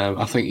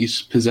 I think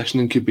his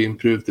positioning could be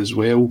improved as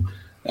well.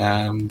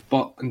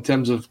 But in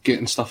terms of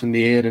getting stuff in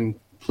the air and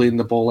playing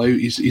the ball out,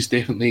 he's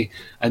definitely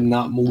in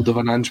that mould of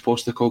an Ange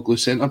Postecoglou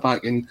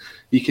centre-back, and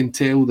you can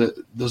tell that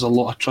there's a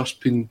lot of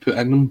trust being put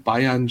in him by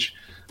Ange.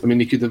 I mean,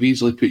 he could have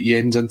easily put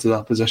Jens into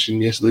that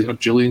position yesterday, or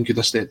Julian could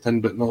have stepped in,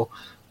 but no,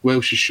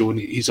 Welsh has shown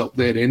he's up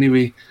there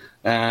anyway.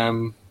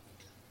 For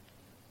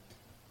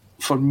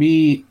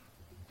me,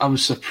 I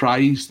was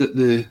surprised that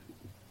the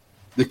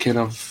kind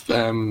of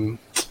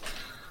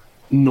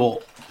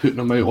not putting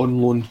him out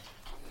on loan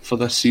for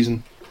this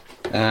season,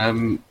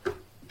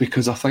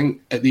 because I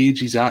think at the age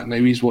he's at now,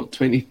 he's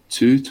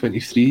 22,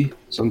 23,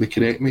 somebody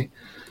correct me,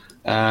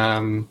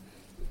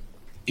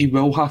 he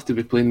will have to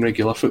be playing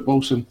regular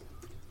football soon,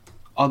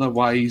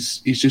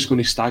 otherwise he's just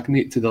going to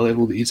stagnate to the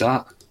level that he's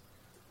at,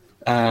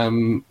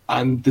 and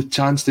the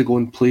chance to go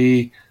and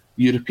play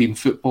European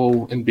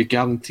football and be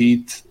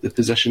guaranteed the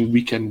position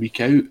week in, week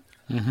out,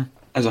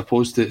 as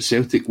opposed to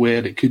Celtic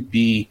where it could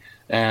be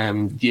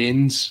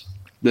Jens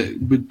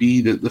that would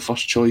be the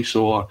first choice,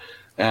 or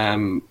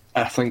I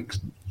think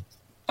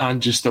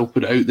Ange has still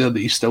put it out there that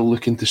he's still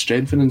looking to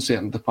strengthen in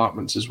certain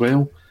departments as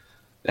well.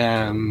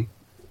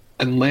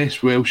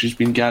 Unless Welsh has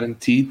been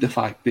guaranteed the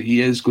fact that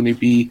he is going to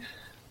be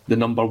the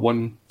number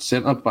one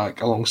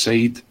centre-back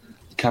alongside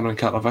Cameron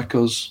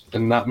Carter-Vickers,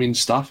 and that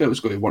means Starfelt's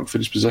got to work for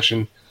his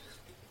position,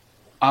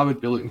 I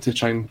would be looking to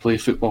try and play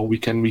football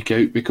week in, week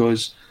out,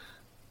 because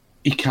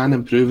he can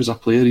improve as a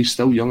player. He's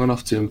still young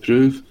enough to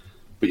improve,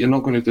 but you're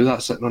not going to do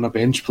that sitting on a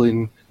bench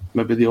playing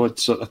maybe the odd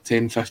sort of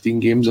 10, 15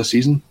 games a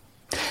season.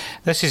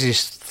 This is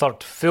his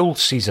third full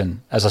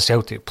season as a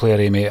Celtic player,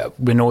 Amy.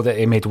 We know that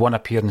he made one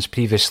appearance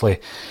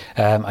previously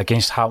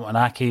against Hamilton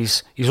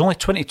Accies. He's only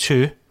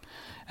 22,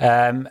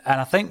 and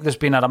I think there's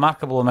been a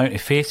remarkable amount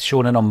of faith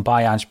shown in him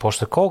by Ange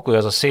Postecoglou.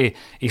 As I say,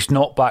 he's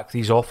not back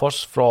these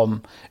offers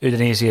from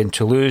Udinese and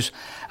Toulouse,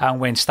 and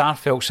when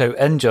Starfelt's out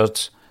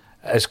injured,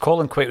 as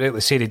Colin quite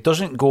rightly said, he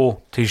doesn't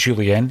go to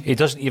Julien, he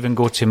doesn't even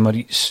go to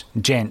Maurice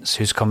Gents,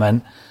 who's come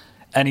in,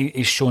 and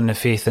he's shown the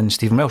faith in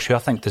Stephen Welsh, who I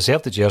think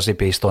deserved the jersey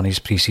based on his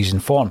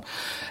pre-season form.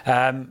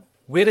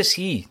 Where is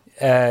he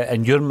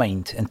in your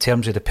mind in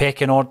terms of the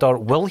pecking order?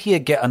 Will he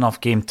get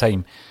enough game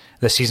time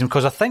this season?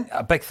 Because I think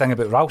a big thing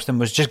about Ralston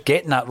was just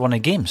getting that run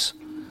of games.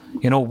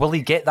 Will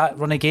he get that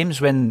run of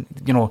games when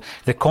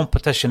the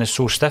competition is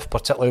so stiff,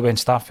 particularly when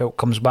Starfelt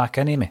comes back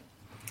in, Amy?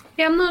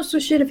 Yeah, I'm not so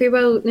sure if he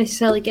will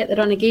necessarily get the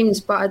run of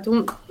games, but I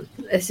don't.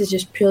 This is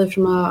just purely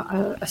from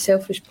a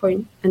selfish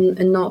point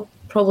and not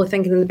probably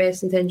thinking in the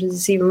best intentions of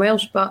Stephen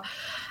Welsh, but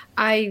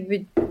I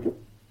would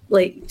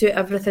do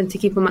everything to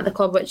keep him at the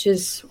club, which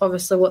is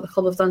obviously what the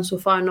club have done so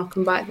far,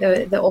 knocking back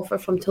the offer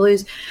from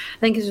Toulouse. I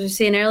think, as we were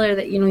saying earlier,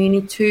 that you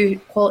need two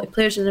quality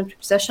players in every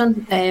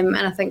position, and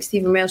I think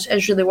Stephen Welsh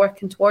is really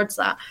working towards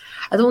that.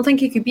 I don't think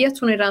he could be a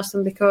Tony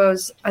Ralston,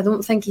 because I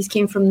don't think he's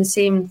came from the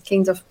same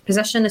kind of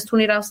position as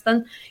Tony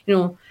Ralston.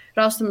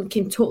 Ralston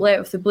came totally out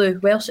of the blue.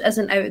 Welsh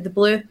isn't out of the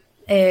blue.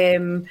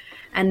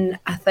 And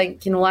I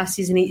think, last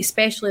season,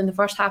 especially in the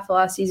first half of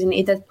last season,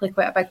 he did play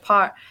quite a big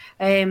part.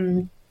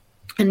 And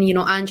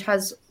Ange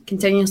has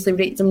continuously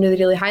rated him really,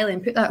 really highly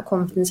and put that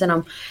confidence in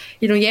him.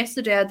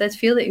 Yesterday I did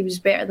feel that he was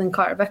better than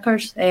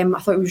Carter-Vickers. I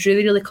thought he was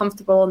really, really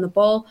comfortable on the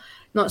ball.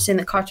 Not saying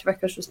that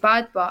Carter-Vickers was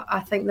bad, but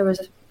I think there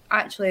was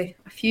actually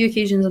a few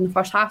occasions in the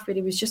first half where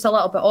he was just a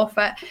little bit off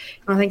it.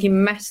 And I think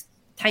he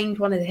timed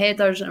one of the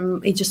headers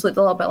and he just looked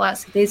a little bit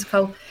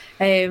lackadaisical.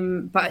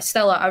 But it's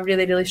still a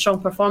really, really strong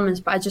performance.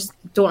 But I just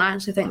don't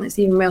actually think that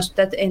Stephen Welsh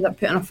did end up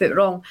putting a foot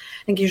wrong.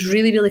 I think he's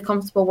really, really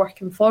comfortable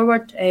working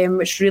forward,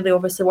 which really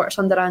obviously works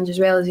under Ange as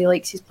well, as he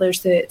likes his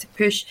players to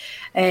push.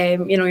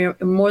 You're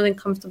more than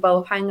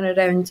comfortable hanging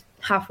around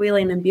halfway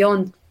line and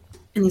beyond.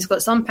 And he's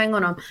got some ping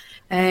on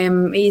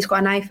him. He's got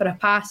an eye for a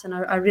pass, and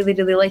I really,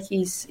 really like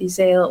his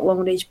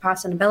long-range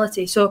passing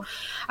ability. So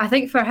I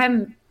think for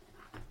him,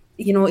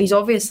 he's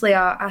obviously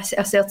a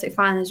Celtic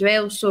fan as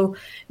well. So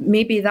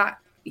maybe that,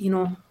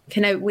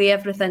 can outweigh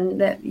everything.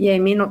 That, he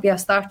may not be a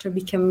starter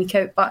week in, week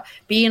out, but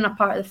being a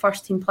part of the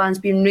first team plans,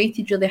 being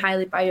rated really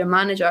highly by your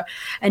manager,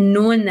 and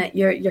knowing that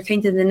you're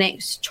kind of the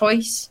next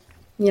choice,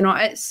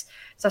 it's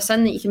a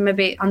sin that you can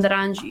maybe, under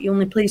Ange, he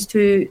only plays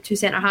two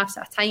centre halves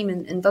at a time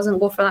and doesn't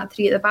go for that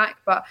three at the back.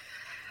 But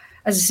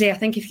as I say, I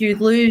think if you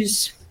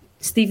lose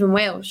Stephen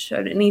Welsh,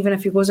 and even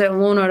if he goes out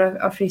on loan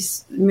or if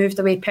he's moved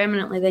away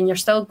permanently, then you're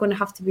still going to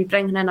have to be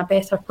bringing in a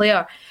better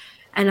player.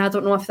 And I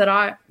don't know if there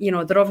are,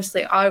 there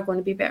obviously are going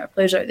to be better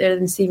players out there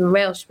than Stephen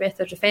Welsh,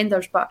 better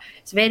defenders, but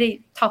it's a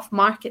very tough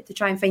market to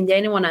try and find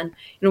anyone in,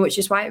 which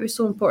is why it was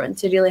so important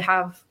to really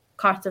have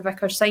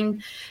Carter-Vickers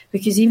sign,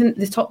 because even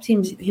the top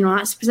teams,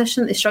 that's the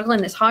position that they're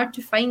struggling. It's hard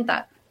to find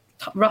that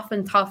rough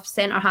and tough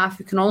centre half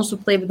who can also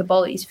play with the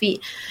ball at his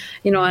feet,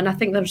 and I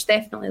think there's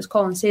definitely, as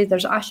Colin said,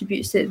 there's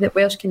attributes that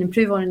Welsh can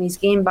improve on in his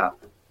game, but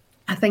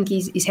I think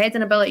his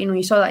heading ability,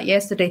 you saw that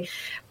yesterday.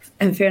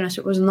 In fairness,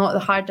 it was not the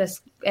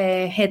hardest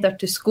header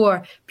to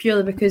score,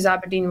 purely because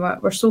Aberdeen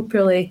were so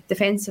poorly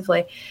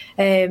defensively.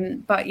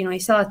 But, he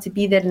still had to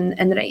be there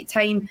in the right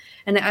time.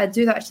 And I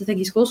do actually think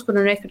his goal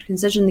scoring record,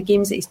 considering the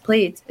games that he's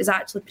played, is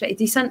actually pretty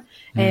decent.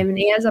 And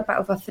he is a bit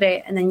of a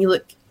threat. And then you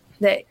look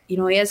that, he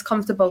is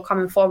comfortable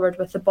coming forward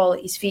with the ball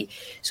at his feet.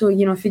 So,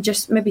 if he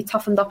just maybe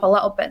toughened up a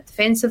little bit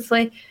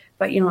defensively.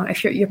 But,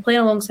 if you're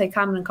playing alongside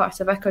Cameron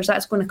Carter-Vickers,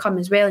 that's going to come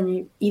as well, and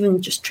you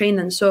even just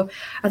training. So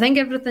I think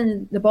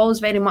the ball is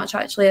very much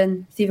actually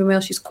in Stephen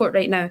Welsh's court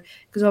right now,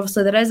 because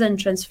obviously there is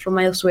interest from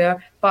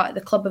elsewhere, but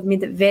the club have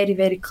made it very,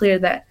 very clear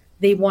that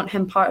they want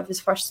him part of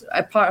Ange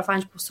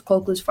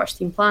Postecoglou's first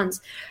team plans.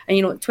 And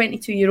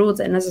 22-year-old,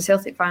 and as a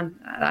Celtic fan,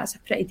 that's a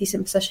pretty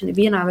decent position to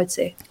be in, I would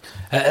say.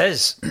 It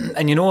is.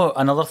 And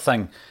another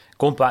thing,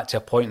 going back to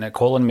a point that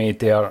Colin made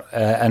there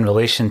in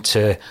relation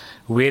to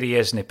where he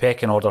is in the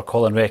pecking order,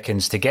 Colin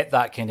reckons to get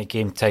that kind of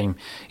game time,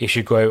 he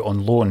should go out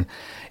on loan.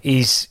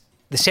 He's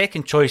the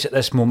second choice at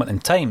this moment in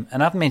time,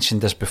 and I've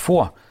mentioned this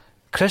before.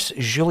 Chris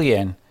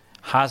Julien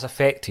has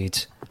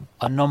affected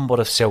a number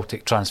of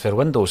Celtic transfer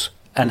windows,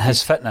 and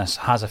his fitness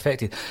has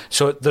affected.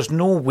 So there's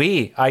no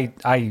way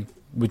I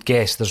would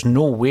guess, there's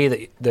no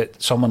way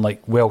that someone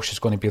like Welsh is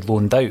going to be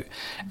loaned out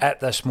at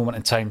this moment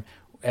in time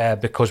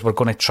because we're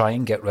going to try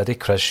and get rid of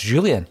Chris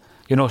Julian.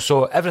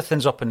 So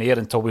everything's up in the air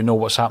until we know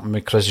what's happening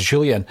with Chris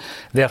Julian.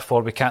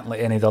 Therefore, we can't let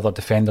any of the other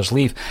defenders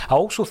leave. I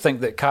also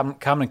think that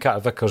Cameron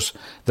Carter-Vickers,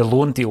 the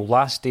loan deal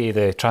last day,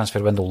 the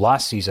transfer window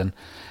last season,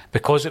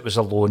 because it was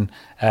a loan,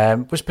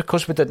 was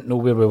because we didn't know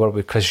where we were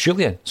with Chris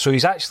Julian. So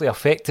he's actually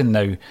affecting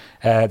now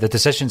the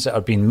decisions that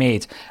are being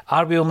made.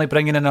 Are we only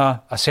bringing in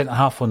a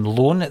centre-half on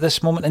loan at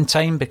this moment in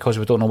time because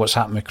we don't know what's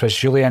happening with Chris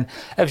Julian?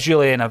 If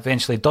Julian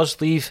eventually does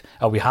leave,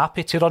 are we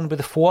happy to run with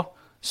the 4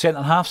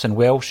 centre-halves and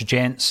Welsh,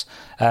 Gents,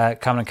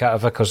 Cameron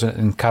Carter-Vickers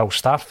and Carl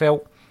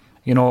Starfelt?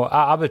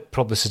 I would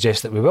probably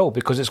suggest that we will,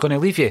 because it's going to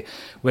leave you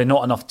with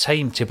not enough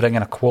time to bring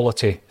in a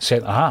quality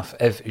centre-half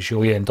if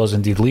Julian does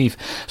indeed leave.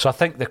 So I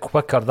think the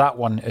quicker that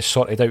one is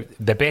sorted out,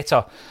 the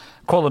better.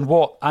 Colin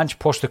Watt, Ange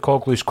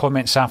Postecoglou's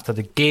comments after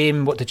the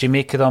game, what did you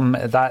make of them?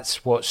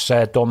 That's what's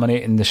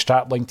dominating the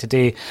strapline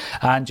today.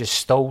 Ange is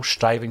still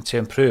striving to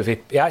improve.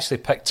 He actually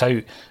picked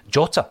out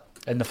Jota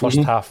in the first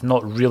half,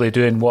 not really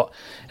doing what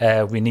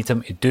we need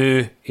him to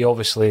do. He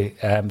obviously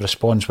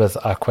responds with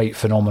a quite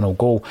phenomenal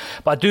goal.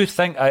 But I do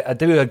think, I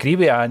do agree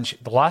with Ange,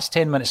 the last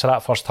 10 minutes of that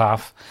first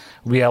half,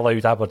 we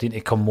allowed Aberdeen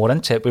to come more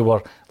into it. We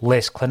were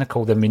less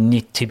clinical than we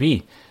need to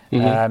be.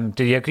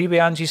 Do you agree with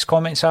Ange's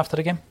comments after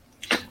the game?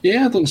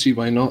 Yeah, I don't see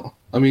why not.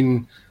 I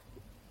mean,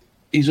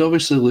 he's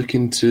obviously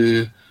looking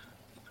to,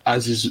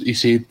 as he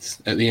said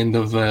at the end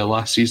of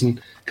last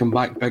season, come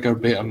back bigger,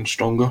 better and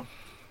stronger.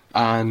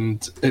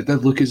 And it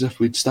did look as if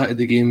we'd started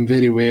the game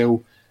very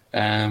well.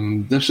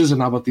 This is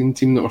an Aberdeen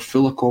team that were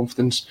full of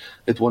confidence.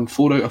 They'd won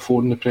 4 out of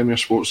 4 in the Premier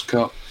Sports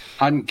Cup,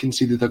 hadn't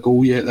conceded a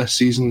goal yet this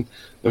season.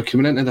 They were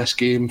coming into this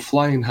game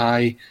flying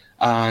high,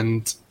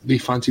 and they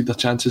fancied their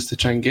chances to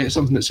try and get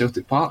something at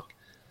Celtic Park.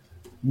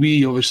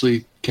 We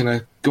obviously kind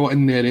of got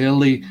in there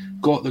early,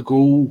 got the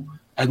goal,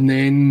 and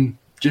then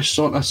just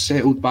sort of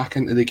settled back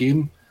into the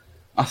game.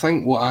 I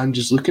think what Ange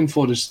is looking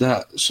for is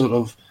that sort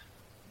of...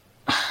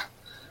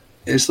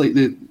 It's like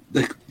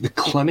the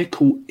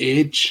clinical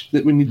edge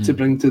that we need to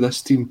bring to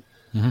this team.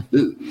 I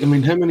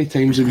mean, how many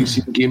times have you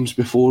seen games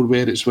before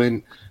where it's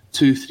went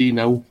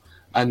 2-3-0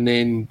 and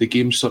then the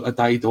game sort of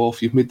died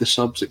off, you've made the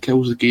subs, it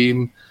kills the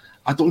game?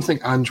 I don't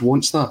think Ange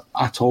wants that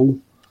at all.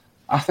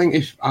 I think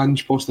if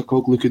Ange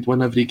Postecoglou could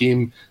win every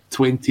game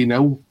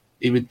 20-0,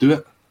 he would do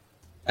it.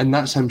 And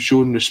that's him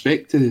showing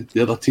respect to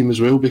the other team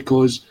as well,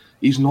 because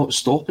he's not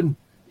stopping.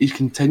 He's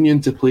continuing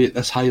to play at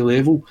this high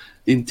level.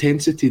 The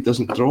intensity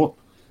doesn't drop.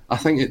 I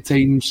think at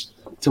times,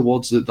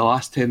 towards the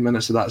last 10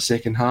 minutes of that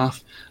second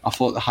half, I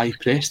thought the high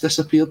press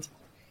disappeared.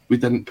 We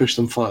didn't push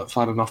them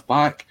far enough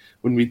back.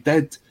 When we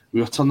did,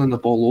 we were turning the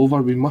ball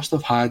over. We must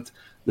have had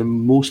the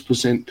most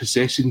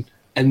possession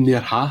in their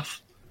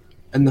half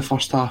in the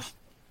first half.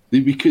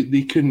 They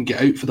couldn't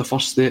get out for the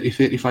first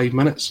 30-35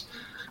 minutes.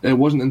 It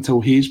wasn't until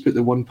Hayes put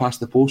the one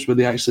past the post where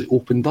they actually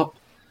opened up.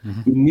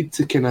 We need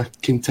to kind of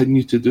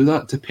continue to do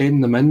that, to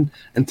pen them in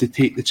and to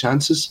take the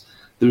chances.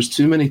 There was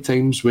too many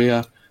times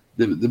where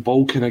the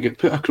ball kind of get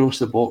put across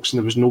the box and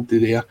there was nobody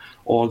there,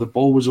 or the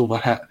ball was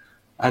overhit.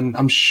 And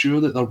I'm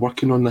sure that they're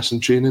working on this in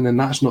training, and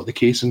that's not the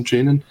case in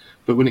training.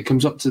 But when it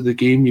comes up to the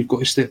game, you've got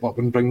to step up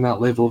and bring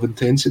that level of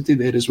intensity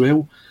there as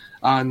well.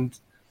 And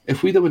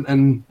if we'd have went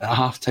in at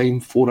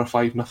half-time 4 or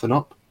 5-0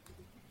 up,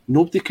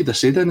 nobody could have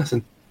said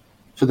anything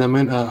for the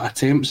amount of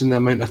attempts and the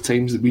amount of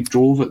times that we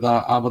drove at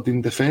that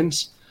Aberdeen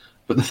defence.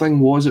 But the thing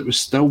was, it was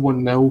still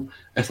 1-0.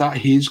 If that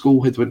Hayes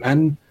goal had went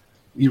in,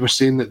 you were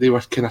saying that they were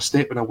kind of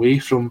stepping away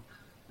from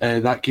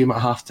that game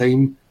at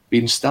half-time,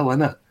 being still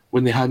in it,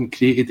 when they hadn't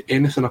created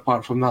anything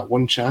apart from that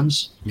one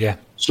chance. Yeah.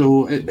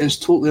 So it's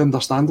totally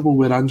understandable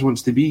where Ange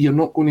wants to be. You're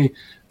not going to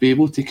be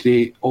able to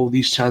create all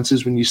these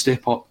chances when you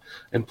step up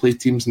and play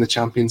teams in the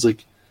Champions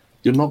League.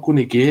 You're not going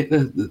to get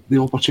the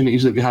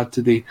opportunities that we had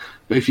today.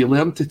 But if you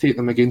learn to take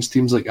them against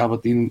teams like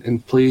Aberdeen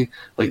and play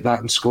like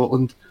that in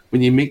Scotland,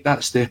 when you make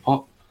that step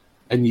up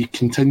and you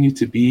continue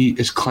to be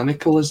as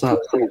clinical as that,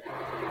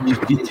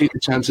 you take the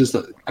chances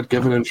that are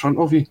given in front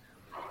of you.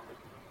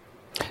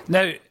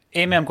 Now,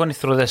 Amy, I'm going to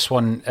throw this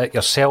one at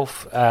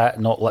yourself,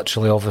 not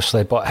literally,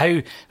 obviously, but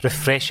how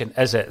refreshing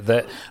is it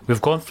that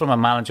we've gone from a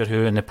manager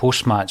who, in the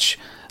post-match,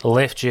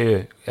 left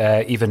you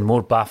even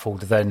more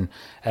baffled than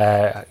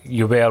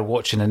you were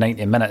watching the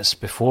 90 minutes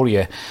before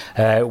you,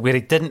 where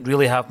he didn't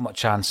really have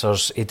much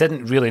answers, he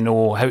didn't really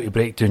know how to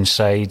break down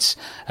sides,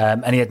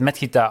 and he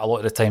admitted that a lot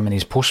of the time in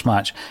his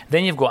post-match.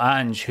 Then you've got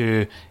Ange,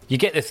 who, you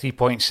get the 3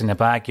 points in the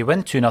bag, you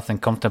win 2-0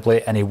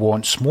 comfortably, and he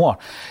wants more.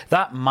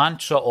 That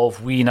mantra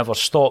of we never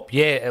stop,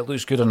 yeah, it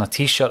looks good on a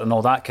t-shirt and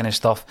all that kind of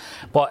stuff,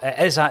 but it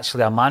is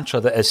actually a mantra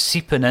that is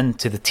seeping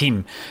into the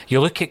team. You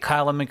look at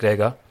Kyle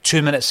McGregor,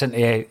 2 minutes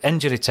into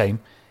injury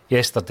time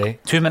yesterday,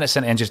 2 minutes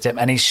into injury time,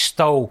 and he's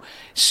still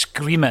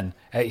screaming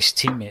at his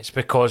teammates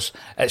because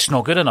it's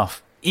not good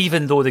enough,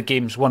 even though the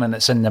game's won and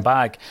it's in the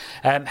bag.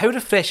 How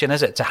refreshing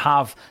is it to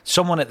have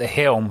someone at the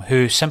helm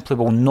who simply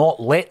will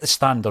not let the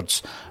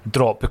standards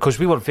drop? Because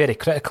we were very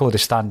critical of the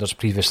standards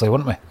previously,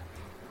 weren't we?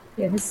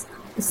 Yeah,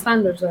 the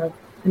standards are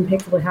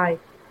impeccably high,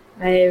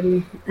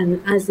 and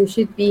as they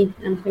should be,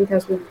 and I think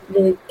as we've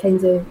really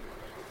kind of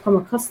become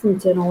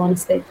accustomed to, in all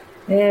honesty,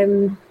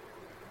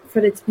 for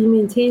it to be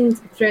maintained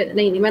throughout the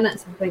 90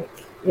 minutes, I think,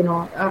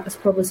 that's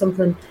probably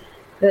something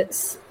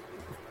that's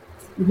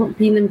not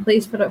been in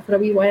place for a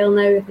wee while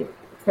now. I think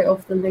quite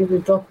often things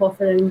would drop off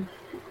around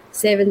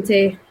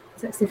 70,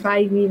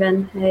 65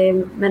 even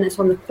minutes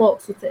on the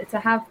clock. So to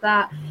have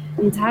that,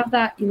 and to have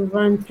that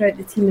run throughout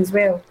the team as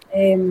well,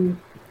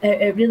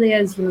 it really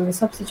is. The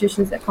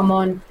substitutions that come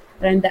on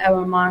around the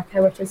hour mark,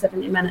 hour to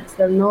 70 minutes,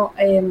 they're not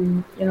they're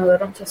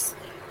not just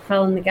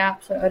filling the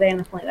gaps or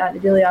anything like that. They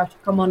really are to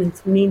come on and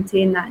to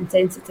maintain that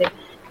intensity,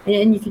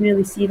 and you can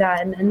really see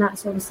that, and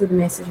that's obviously the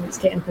message that's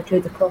getting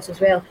portrayed across as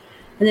well.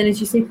 And then,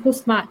 as you say,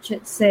 post-match,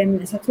 it's a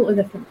totally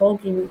different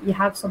ballgame. You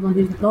have someone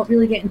who's not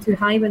really getting too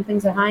high when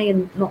things are high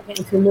and not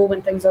getting too low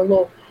when things are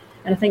low.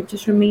 And I think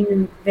just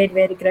remaining very,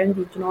 very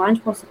grounded.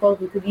 Ange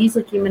Postecoglou could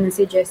easily came in and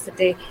said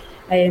yesterday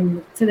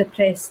to the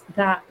press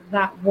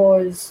that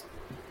was,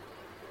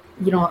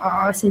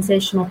 a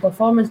sensational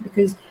performance,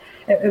 because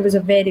it was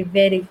a very,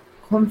 very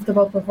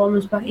comfortable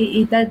performance. But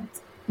he did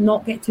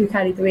not get too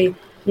carried away,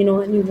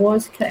 and he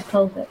was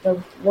critical that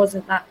there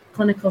wasn't that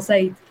clinical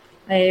side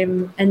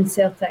in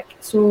Celtic.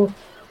 So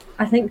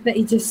I think that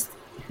he just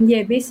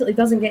basically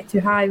doesn't get too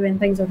high when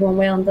things are going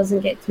well and doesn't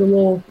get too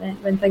low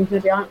when things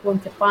maybe aren't going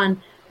to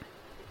plan.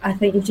 I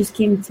think he just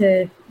came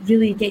to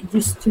really get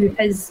used to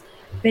his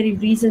very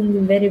reasoned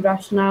and very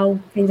rational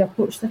kind of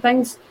approach to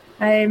things.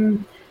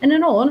 And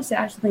in all honesty,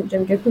 I actually think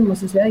Jim Goodwin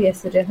was as well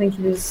yesterday. I think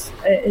he was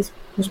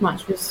his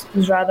match was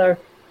rather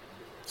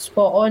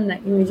spot on.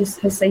 That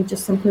his side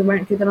just simply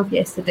weren't good enough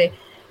yesterday.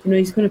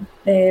 He's going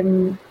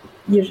to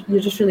you're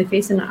just really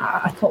facing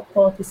a top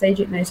quality side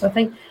right now. So I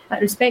think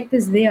that respect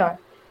is there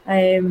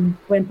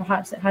when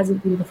perhaps it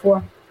hasn't been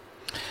before.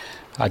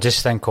 I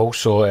just think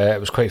also it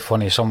was quite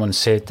funny. Someone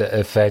said that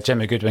if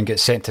Jimmy Goodwin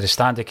gets sent to the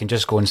stand, he can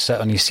just go and sit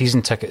on his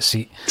season ticket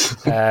seat,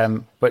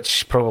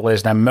 which probably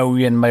isn't a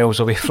million miles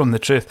away from the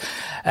truth.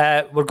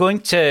 We're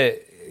going to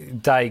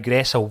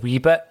digress a wee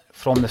bit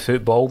from the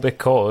football,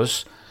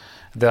 because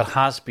there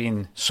has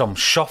been some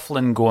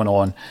shuffling going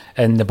on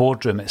in the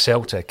boardroom at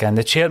Celtic, and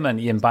the chairman,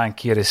 Ian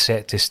Bankier, is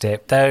set to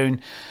step down,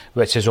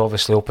 which has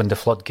obviously opened the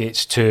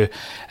floodgates to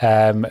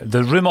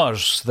the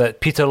rumours that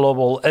Peter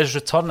Lawwell is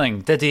returning.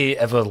 Did he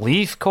ever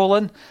leave,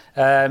 Colin?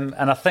 And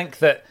I think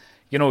that,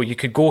 you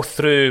could go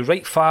through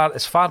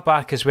as far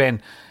back as when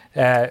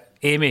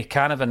Amy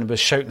Canavan was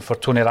shouting for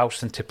Tony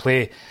Ralston to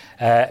play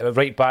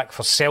right back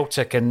for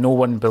Celtic and no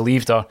one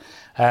believed her.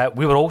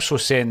 We were also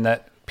saying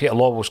that Peter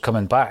Lawwell's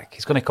coming back.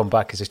 He's going to come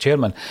back as a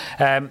chairman.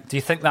 Do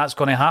you think that's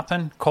going to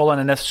happen, Colin?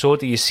 And if so,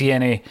 do you see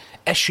any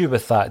issue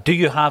with that? Do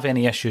you have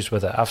any issues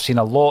with it? I've seen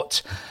a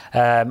lot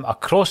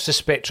across the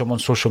spectrum on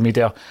social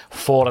media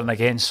for and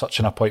against such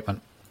an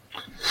appointment.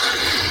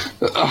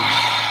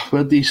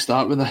 Where do you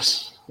start with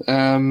this?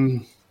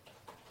 It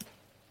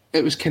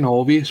was kind of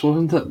obvious,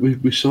 wasn't it?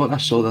 We sort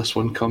of saw this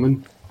one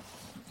coming.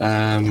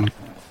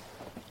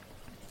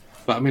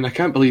 But I mean, I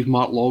can't believe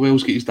Mark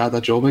Lawwell's got his dad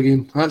a job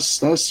again.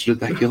 That's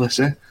ridiculous,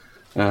 eh?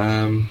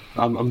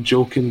 I'm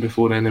joking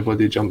before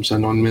anybody jumps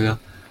in on me there.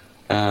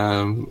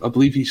 I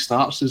believe he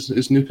starts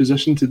his new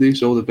position today,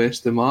 so all the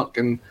best to Mark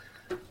and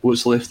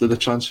what's left of the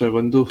transfer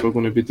window if we're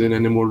going to be doing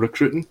any more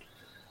recruiting.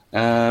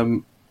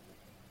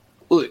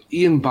 Look,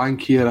 Ian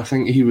Bankier, I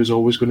think he was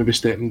always going to be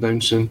stepping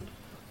down soon.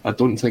 I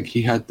don't think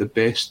he had the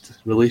best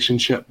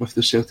relationship with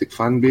the Celtic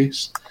fan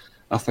base.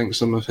 I think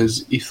some of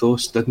his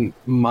ethos didn't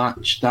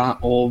match that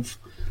of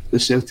the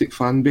Celtic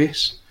fan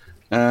base.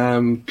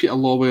 Peter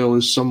Lawwell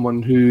is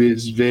someone who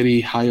is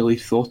very highly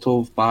thought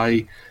of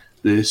by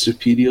the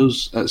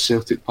superiors at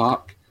Celtic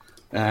Park.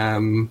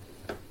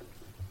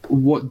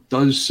 What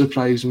does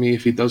surprise me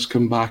if he does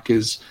come back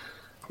is,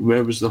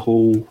 where was the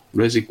whole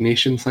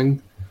resignation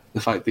thing?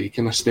 The fact that he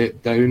kind of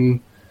stepped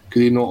down.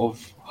 Could he not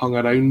have hung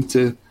around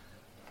to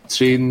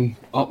train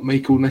up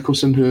Michael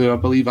Nicholson, who I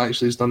believe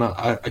actually has done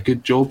a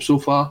good job so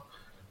far?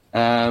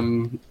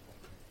 And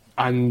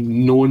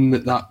knowing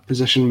that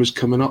position was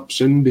coming up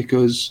soon,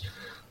 because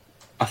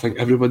I think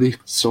everybody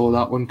saw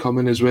that one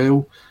coming as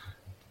well.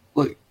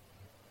 Like,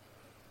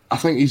 I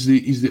think he's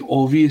the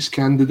obvious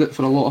candidate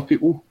for a lot of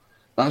people.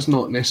 That's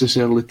not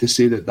necessarily to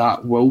say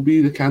that will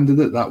be the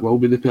candidate, that will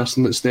be the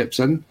person that steps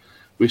in.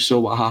 We saw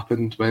what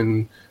happened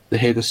when the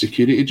head of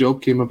security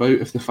job came about.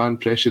 If the fan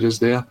pressure is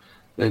there,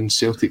 then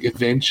Celtic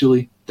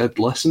eventually did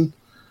listen.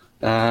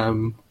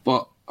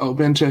 But it'll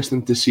be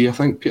interesting to see. I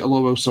think Peter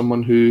Lawwell's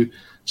someone who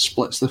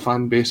splits the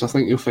fan base. I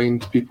think you'll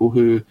find people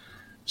who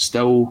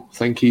still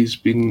think he's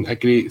been a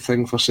great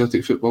thing for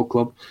Celtic Football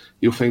Club.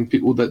 You'll find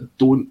people that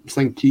don't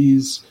think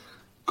he's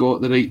got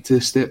the right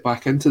to step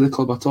back into the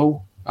club at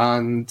all.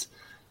 And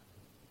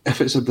if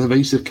it's a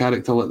divisive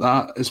character like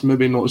that, it's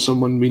maybe not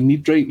someone we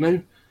need right now.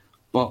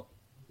 But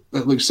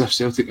it looks as if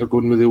Celtic are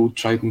going with the old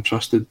tried and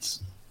trusted.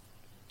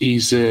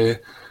 He's a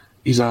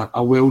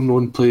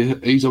well-known player.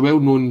 He's a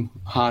well-known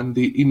hand.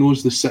 He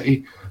knows the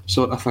city,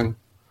 sort of thing,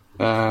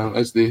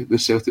 as the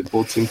Celtic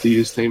board seem to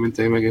use time and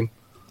time again.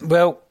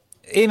 Well,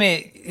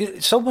 Amy,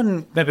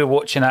 someone maybe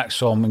watching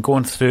AXOM and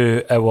going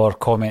through our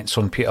comments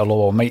on Peter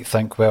Lawwell might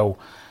think, well,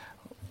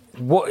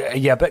 what, are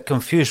you a bit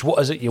confused?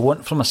 What is it you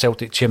want from a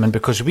Celtic chairman?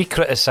 Because we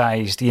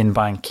criticised Ian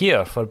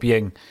Bankier for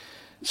being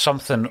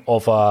something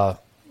of a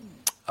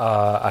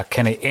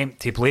kind of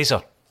empty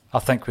blazer, I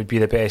think would be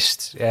the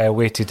best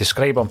way to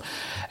describe him.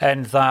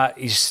 And that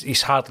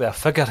he's hardly a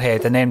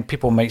figurehead. And then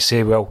people might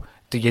say, well,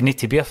 do you need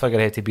to be a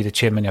figurehead to be the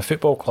chairman of a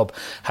football club?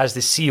 Has the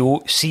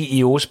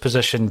CEO's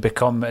position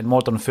become, in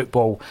modern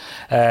football,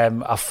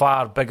 a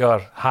far bigger,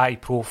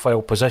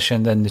 high-profile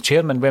position than the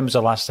chairman? When was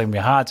the last time we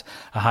had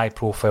a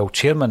high-profile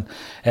chairman?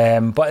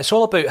 But it's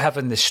all about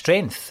having the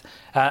strength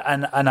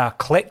and a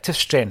collective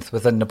strength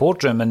within the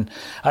boardroom. And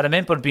I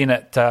remember being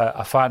at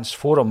a fans'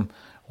 forum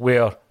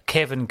where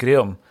Kevin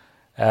Graham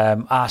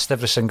asked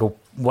every single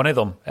one of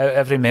them,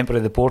 every member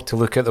of the board, to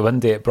look out the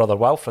window at Brother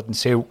Walford and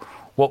say,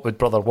 what would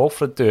Brother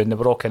Walford do? And they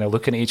were all kind of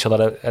looking at each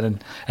other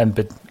and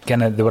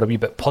kind of, they were a wee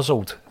bit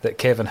puzzled that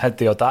Kevin had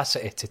the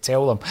audacity to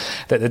tell them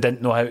that they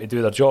didn't know how to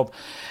do their job.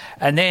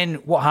 And then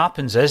what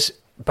happens is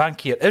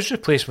Bankier is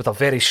replaced with a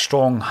very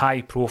strong,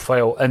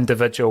 high-profile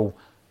individual.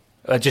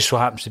 It just so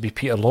happens to be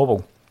Peter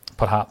Lawwell,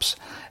 perhaps.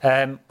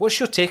 What's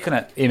your take on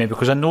it, Amy?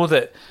 Because I know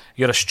that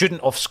you're a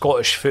student of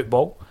Scottish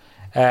football.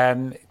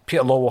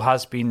 Peter Lawwell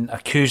has been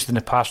accused in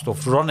the past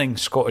of running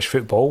Scottish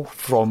football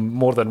from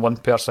more than one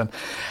person.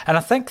 And I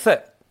think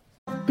that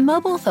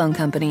Mobile phone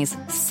companies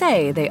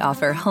say they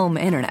offer home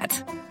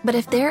internet. But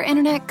if their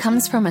internet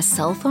comes from a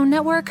cell phone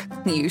network,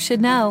 you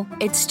should know.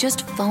 It's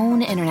just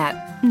phone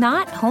internet,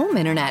 not home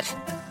internet.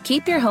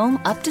 Keep your home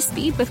up to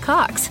speed with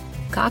Cox.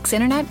 Cox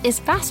internet is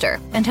faster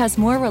and has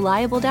more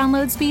reliable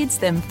download speeds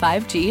than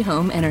 5G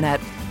home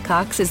internet.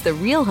 Cox is the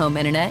real home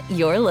internet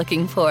you're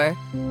looking for.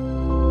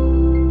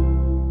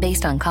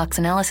 Based on Cox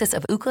analysis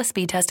of Ookla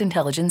speed test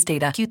intelligence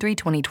data Q3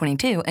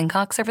 2022 and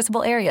Cox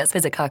serviceable areas.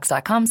 Visit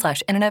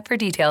cox.com/internet for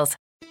details.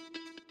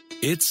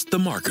 It's the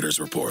Marketer's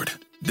Report.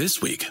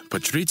 This week,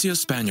 Patrizia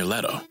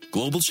Spagnoletto,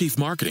 Global Chief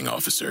Marketing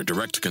Officer,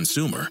 Direct to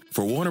Consumer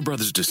for Warner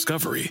Brothers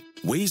Discovery,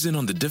 weighs in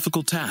on the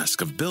difficult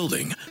task of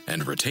building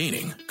and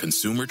retaining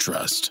consumer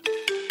trust.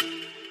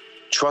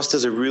 Trust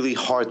is a really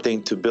hard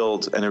thing to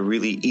build and a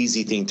really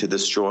easy thing to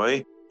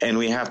destroy, and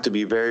we have to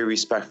be very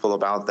respectful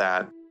about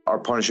that. Our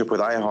partnership with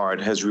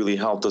iHeart has really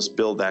helped us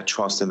build that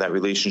trust and that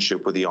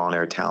relationship with the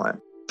on-air talent.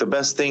 The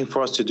best thing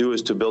for us to do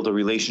is to build a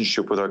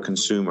relationship with our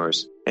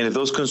consumers. And if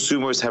those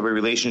consumers have a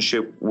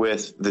relationship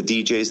with the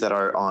DJs that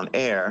are on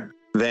air,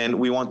 then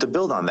we want to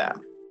build on that.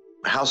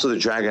 House of the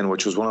Dragon,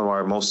 which was one of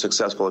our most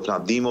successful, if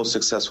not the most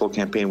successful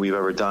campaign we've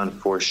ever done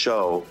for a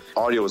show,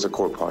 audio is a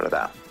core part of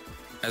that.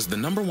 As the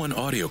 #1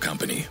 audio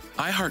company,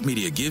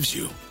 iHeartMedia gives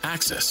you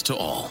access to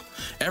all.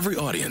 Every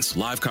audience,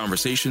 live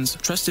conversations,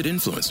 trusted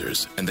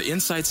influencers, and the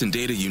insights and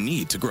data you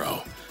need to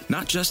grow.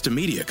 Not just a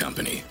media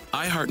company,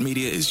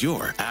 iHeartMedia is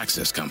your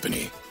access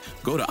company.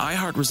 Go to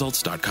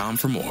iHeartResults.com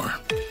for more.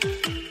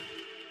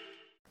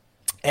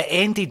 It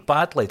ended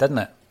badly, didn't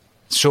it?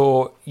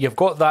 So you've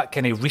got that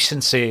kind of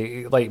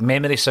recency, like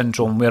memory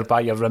syndrome,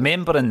 whereby you're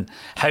remembering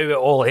how it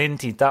all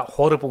ended, that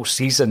horrible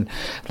season.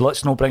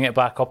 Let's not bring it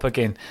back up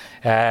again.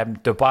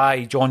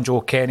 Dubai, John Joe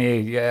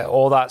Kenny,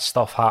 all that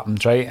stuff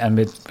happened, right? And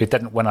we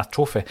didn't win a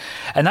trophy.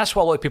 And that's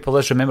what a lot of people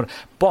is remembering.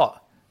 But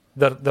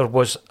there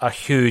was a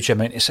huge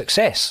amount of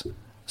success.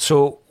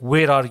 So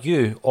where are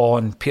you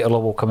on Peter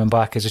Lawwell coming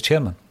back as a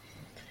chairman?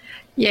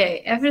 Yeah,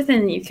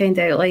 everything that you kind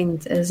of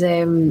outlined is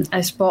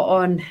spot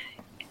on.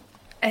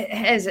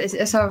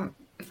 It's a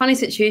funny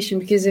situation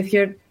because if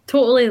you're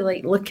totally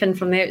like looking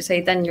from the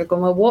outside in, you're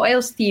going, well, what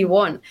else do you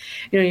want?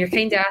 You know, you're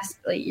kind of asked,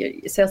 like, your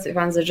Celtic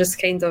fans are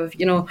just kind of,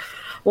 you know,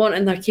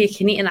 wanting their cake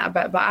and eating it a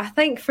bit. But I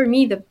think for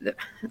me, the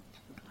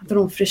I don't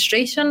know,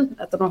 frustration,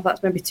 I don't know if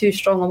that's maybe too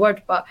strong a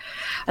word, but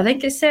I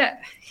think it's it,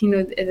 you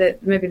know,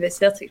 that maybe the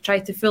Celtic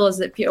tried to fool us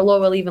that Peter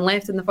Lawwell even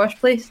left in the first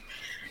place.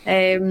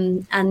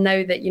 And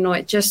now that, you know,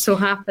 it just so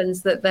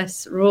happens that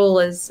this role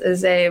is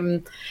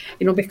you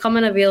know,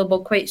 becoming available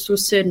quite so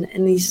soon,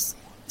 and he's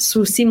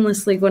so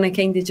seamlessly going to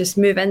kind of just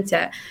move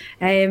into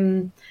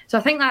it. So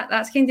I think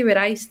that's kind of where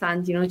I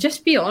stand. You know,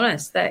 just be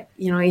honest that,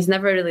 you know, he's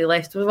never really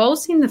left. We've all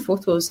seen the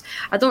photos.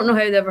 I don't know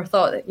how they ever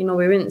thought that, you know,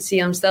 we wouldn't see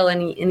him still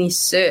in his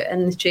suit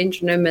in the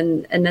changing room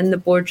and in the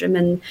boardroom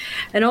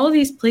and all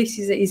these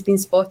places that he's been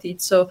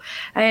spotted. So,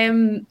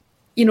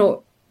 you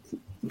know,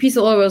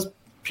 Peter Lawwell's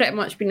pretty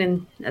much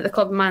been at the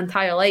club my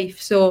entire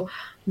life, so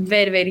I'm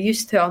very, very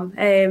used to him.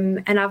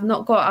 And I've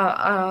not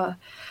got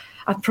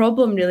a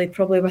problem really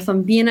probably with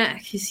him being it,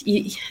 because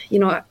you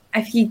know,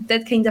 if he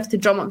did kind of have to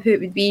drum up who it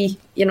would be,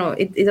 you know,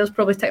 it does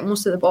probably tick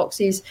most of the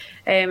boxes,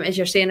 as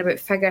you're saying about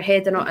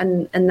figurehead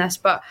and this.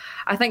 But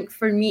I think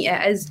for me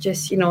it is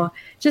just, you know,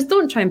 just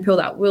don't try and pull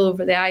that wool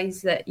over the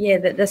eyes that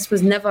this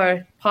was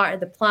never part of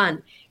the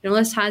plan. You know,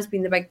 this has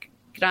been the big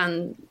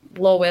grand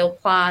Lawwell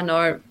plan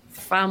or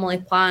family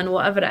plan,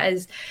 whatever it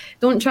is.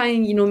 Don't try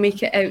and, you know,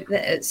 make it out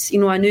that it's, you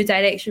know, a new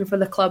direction for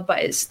the club, but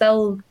it's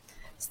still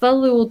the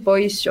old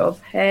boys' job.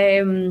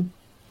 And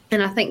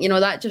I think, you know,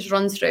 that just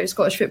runs through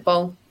Scottish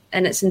football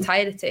in its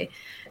entirety.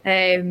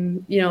 I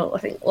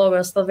think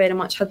Lawwell still very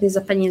much had these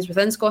opinions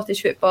within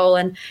Scottish football,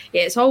 and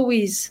it's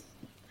always,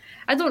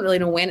 I don't really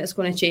know when it's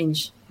going to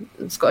change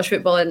Scottish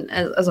football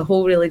as a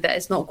whole, really, that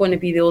it's not going to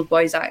be the Old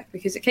Boys Act,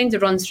 because it kind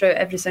of runs throughout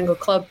every single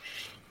club.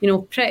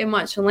 Pretty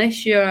much,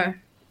 unless you're,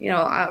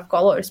 I've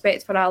got a lot of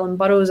respect for Alan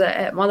Burrows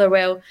at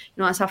Motherwell,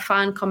 as a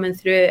fan coming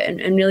through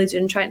it and really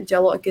trying to do a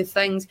lot of good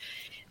things.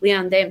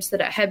 Leanne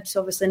Dempster at Hibs,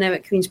 obviously now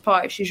at Queen's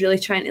Park, she's really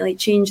trying to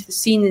change the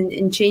scene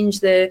and change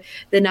the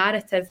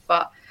narrative.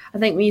 But I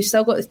think when you've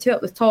still got the two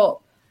up the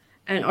top,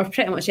 or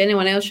pretty much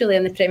anyone else really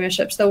in the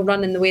Premiership still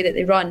running the way that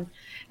they run,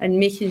 and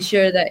making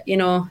sure that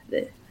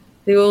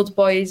the old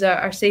boys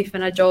are safe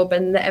in a job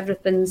and that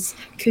everything's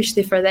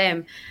cushy for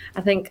them.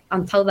 I think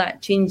until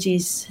that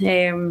changes,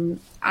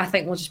 I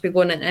think we'll just be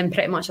going in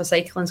pretty much a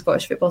cycle in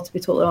Scottish football, to be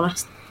totally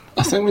honest.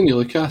 I think when you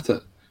look at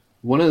it,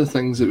 one of the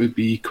things that would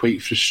be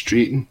quite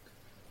frustrating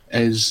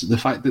is the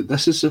fact that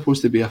this is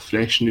supposed to be a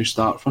fresh new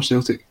start for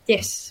Celtic.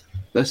 Yes.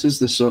 This is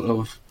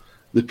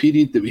the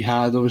period that we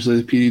had, obviously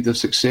the period of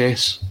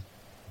success.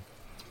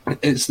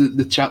 It's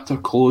the chapter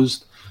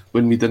closed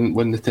when we didn't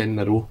win the 10 in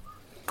a row.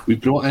 We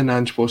brought in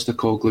Ange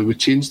Postecoglou, we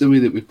changed the way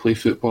that we play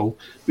football,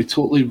 we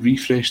totally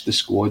refreshed the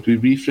squad, we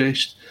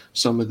refreshed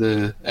some of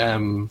the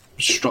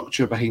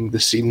structure behind the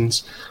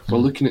scenes. We're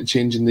looking at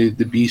changing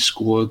the B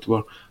squad,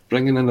 we're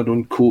bringing in our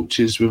own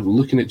coaches, we're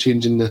looking at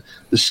changing the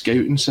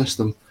scouting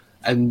system.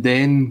 And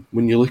then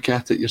when you look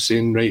at it, you're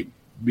saying, right,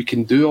 we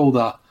can do all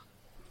that,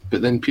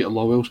 but then Peter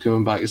Lawwell's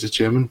coming back as the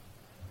chairman.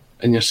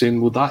 And you're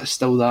saying, well, that's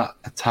still that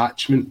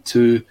attachment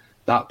to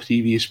that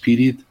previous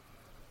period.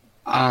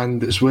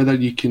 And it's whether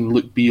you can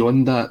look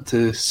beyond that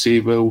to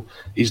say, well,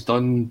 he's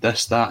done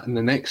this, that, and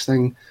the next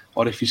thing,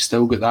 or if he's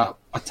still got that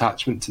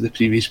attachment to the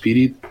previous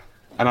period.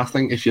 And I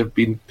think if you've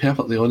been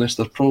perfectly honest,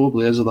 there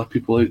probably is other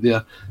people out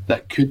there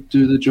that could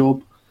do the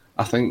job.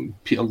 I think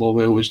Peter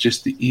Lawwell was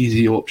just the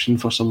easy option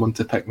for someone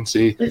to pick and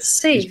say, it's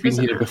safe, he's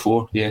been here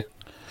before.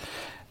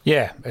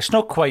 Yeah, it's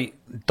not quite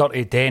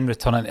Dirty Den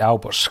returning to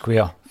Albert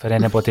Square for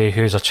anybody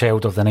who's a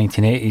child of the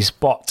 1980s,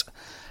 but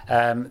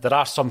there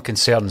are some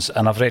concerns,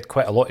 and I've read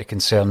quite a lot of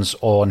concerns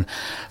on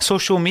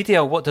social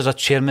media. What does a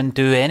chairman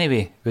do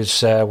anyway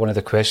was one of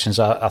the questions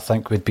I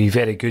think would be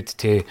very good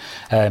to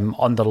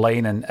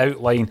underline and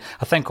outline.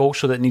 I think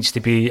also that needs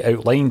to be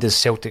outlined is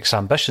Celtic's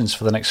ambitions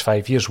for the next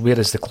 5 years. Where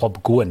is the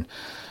club going?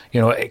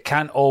 It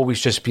can't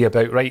always just be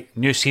about, right,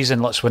 new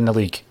season, let's win the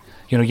league.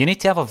 You need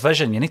to have a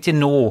vision. You need to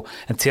know,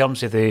 in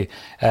terms of the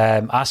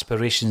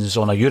aspirations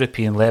on a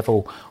European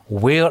level,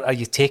 where are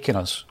you taking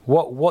us?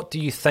 What do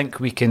you think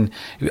we can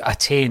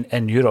attain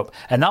in Europe?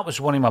 And that was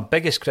one of my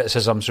biggest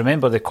criticisms.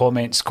 Remember the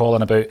comments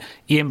calling about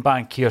Ian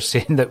Bankier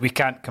saying that we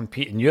can't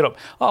compete in Europe.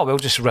 Oh, we'll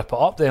just rip it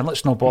up then.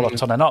 Let's no bother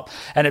turning up.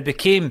 And it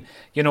became,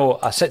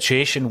 a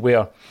situation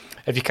where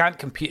if you can't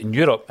compete in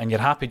Europe and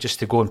you're happy just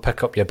to go and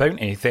pick up your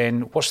bounty,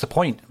 then what's the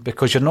point?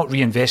 Because you're not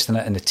reinvesting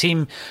it in the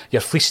team. You're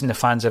fleecing the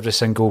fans every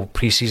single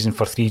pre-season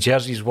for 3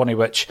 jerseys, one of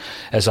which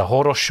is a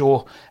horror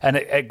show. And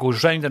it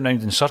goes round and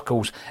round in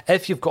circles.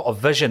 If you've got a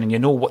vision and you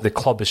know what the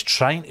club is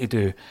trying to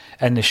do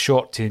in the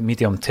short to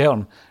medium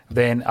term,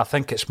 then I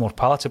think it's more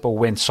palatable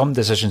when some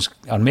decisions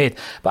are made.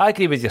 But I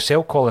agree with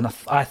yourself, Colin.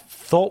 I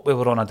thought we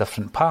were on a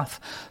different path.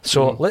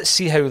 So let's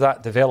see how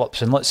that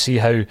develops and let's see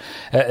how it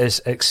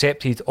is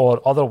accepted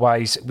or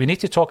otherwise. We need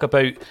to talk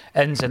about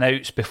ins and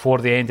outs before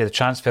the end of the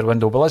transfer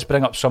window. But let's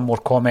bring up some more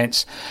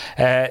comments.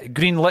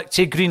 Green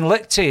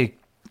Lichty.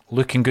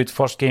 Looking good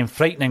first game,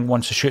 frightening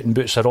once the shooting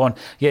boots are on.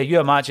 Yeah,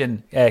 you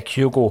imagine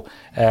Kyogo,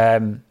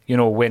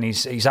 when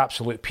he's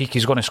absolute peak,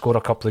 he's going to score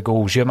a couple of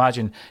goals. You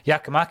imagine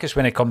Giakoumakis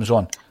when he comes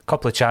on, a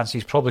couple of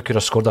chances, probably could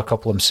have scored a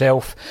couple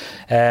himself.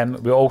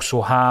 We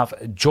also have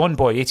John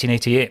Boy,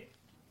 1888.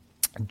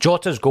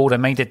 Jota's goal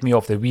reminded me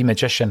of the wee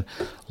magician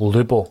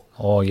Lubo.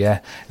 Oh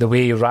yeah, the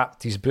way he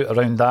wrapped his boot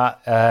around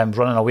that,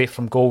 running away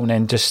from goal and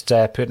then just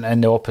putting it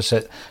in the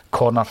opposite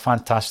corner.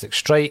 Fantastic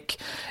strike.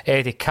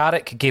 Eddie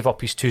Carrick gave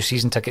up his 2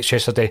 season tickets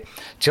yesterday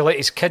to let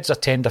his kids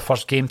attend the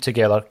first game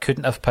together.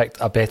 Couldn't have picked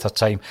a better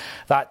time.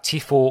 That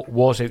tifo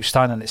was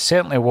outstanding. It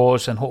certainly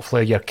was, and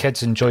hopefully your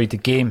kids enjoyed the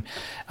game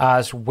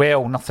as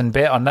well. Nothing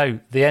better. Now,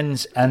 the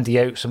ins and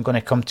the outs. I'm going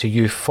to come to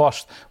you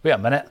first. Wait a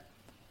minute.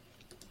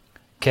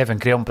 Kevin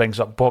Graham brings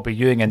up Bobby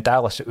Ewing in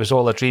Dallas. It was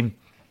all a dream.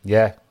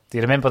 Yeah. Do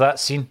you remember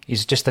that scene?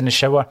 He's just in the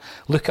shower.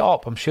 Look it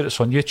up. I'm sure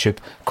it's on YouTube.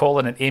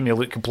 Colin and Amy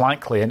look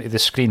blankly into the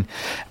screen.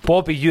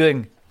 Bobby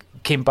Ewing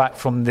came back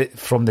from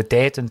the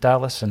dead in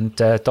Dallas, and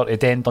Dirty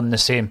Den done the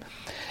same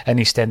in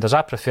EastEnders.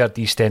 I preferred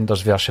the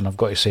EastEnders version, I've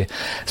got to say.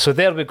 So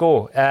there we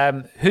go.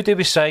 Who do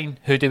we sign?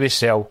 Who do we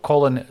sell?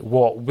 Colin,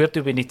 where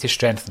do we need to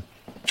strengthen?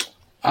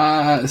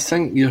 I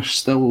think you're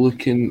still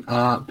looking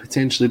at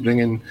potentially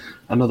bringing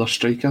another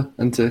striker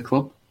into the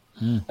club.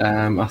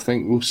 I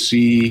think we'll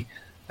see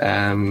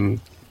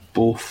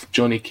both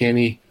Johnny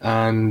Kenny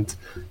and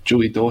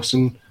Joey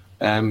Dawson,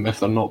 if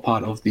they're not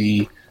part of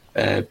the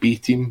B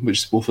team,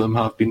 which both of them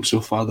have been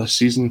so far this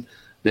season,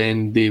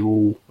 then they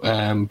will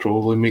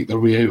probably make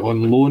their way out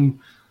on loan.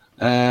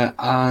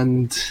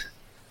 And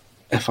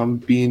if I'm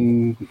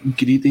being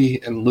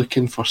greedy and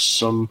looking for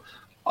some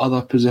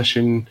other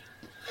position,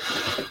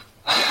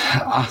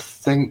 I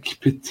think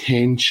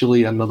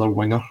potentially another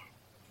winger.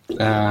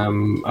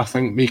 I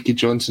think Mikey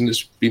Johnson,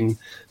 it's been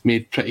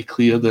made pretty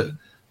clear that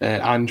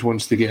Ange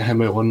wants to get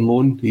him out on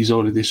loan. He's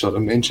already sort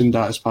of mentioned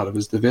that as part of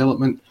his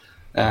development.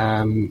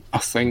 I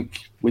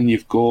think when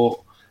you've got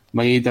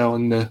Maeda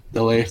on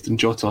the left and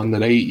Jota on the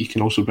right, you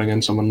can also bring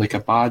in someone like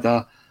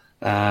Abada.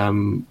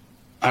 And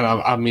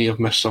I may have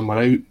missed someone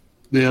out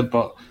there,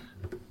 but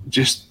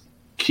just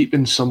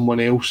keeping someone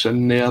else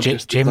in there.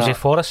 Jamesy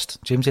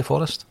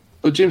Forrest.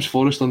 Oh, James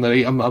Forrest on the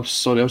right. I'm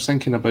sorry, I was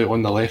thinking about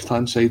on the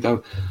left-hand side.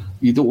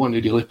 You don't want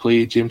to really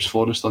play James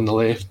Forrest on the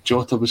left.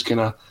 Jota was kind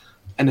of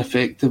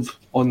ineffective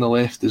on the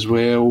left as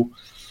well.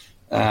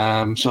 So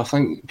I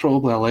think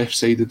probably a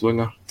left-sided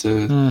winger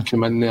to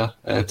come in there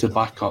to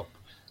back up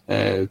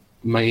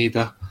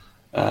Maeda.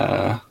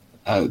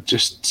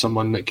 Just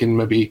someone that can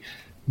maybe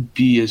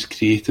be as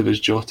creative as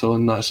Jota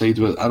on that side.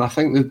 And I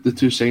think the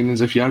two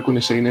signings, if you are going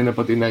to sign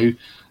anybody now,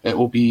 it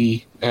will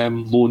be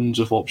loans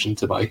with option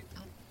to buy.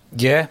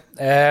 Yeah,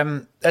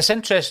 it's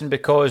interesting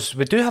because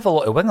we do have a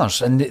lot of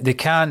wingers and they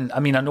can, I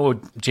mean, I know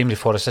Jamie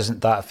Forrest isn't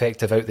that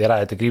effective out there,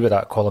 I'd agree with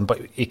that, Colin, but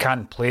he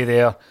can play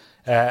there.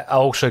 I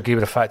also agree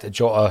with the fact that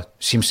Jota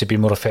seems to be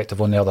more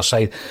effective on the other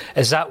side.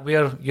 Is that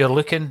where you're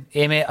looking,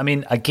 Amy? I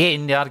mean,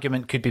 again, the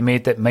argument could be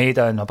made that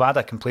Maeda and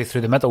Abada can play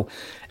through the middle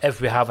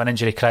if we have an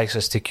injury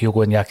crisis to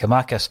Kyogo and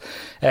Giakoumakis.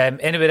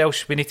 Anywhere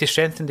else we need to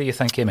strengthen, do you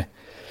think, Amy?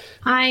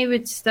 I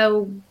would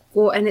still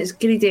go, and it's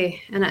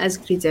greedy, and it is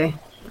greedy,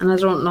 and I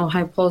don't know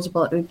how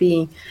plausible it would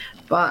be,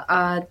 but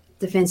a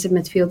defensive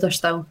midfielder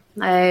still.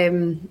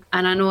 And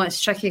I know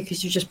it's tricky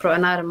because you just brought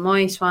in Aaron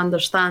Moy, so I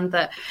understand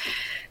that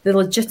the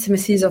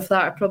legitimacies of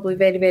that are probably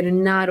very, very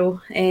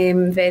narrow,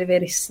 very,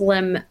 very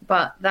slim,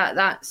 but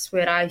that's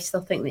where I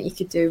still think that you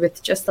could do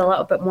with just a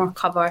little bit more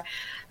cover,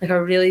 like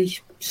a really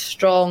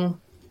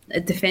strong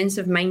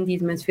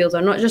defensive-minded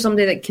midfielder, not just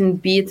somebody that can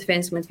be a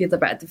defensive midfielder,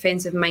 but a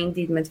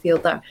defensive-minded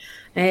midfielder,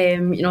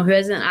 who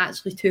isn't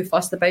actually too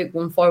fussed about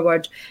going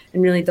forward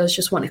and really does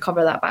just want to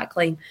cover that back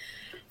line.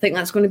 I think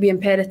that's going to be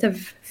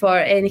imperative for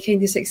any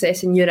kind of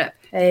success in Europe.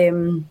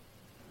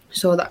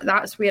 So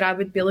that's where I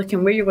would be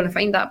looking. Where you're going to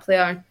find that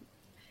player,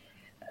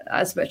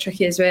 that's a bit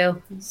tricky as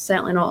well. It's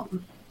certainly not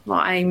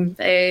what I'm...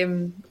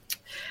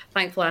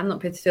 thankfully, I'm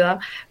not paid to do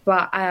that.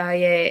 But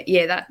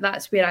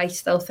that's where I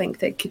still think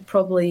that could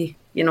probably,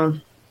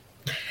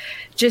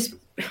 just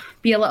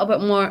be a little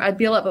bit more... I'd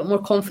be a little bit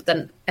more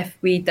confident if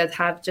we did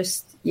have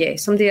just,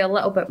 somebody a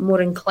little bit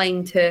more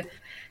inclined to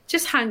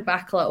just hang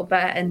back a little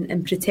bit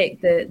and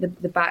protect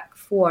the back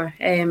four,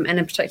 and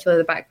in particular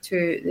the back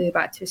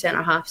two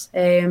centre halves.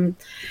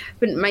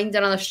 Wouldn't mind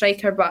another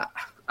striker, but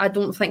I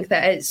don't think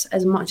that it's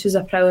as much as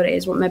a priority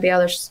as what maybe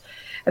others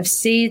have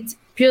said.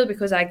 Purely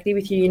because I agree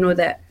with you,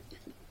 that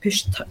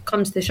push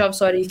comes to shove.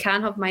 You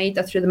can have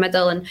Maeda through the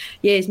middle, and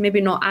he's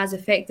maybe not as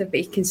effective,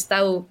 but he can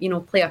still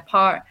play a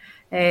part.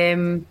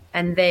 And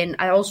then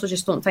I also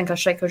just don't think a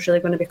striker's really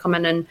going to be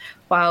coming in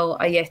while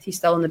Ayeti's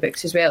still in the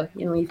books as well.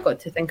 You've got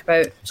to think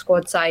about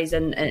squad size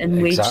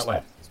and wage as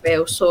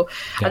well. So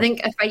I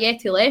think if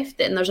Ayeti left,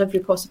 then there's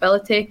every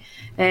possibility.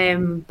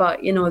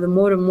 But the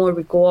more and more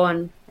we go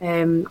on,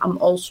 I'm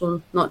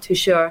also not too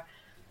sure.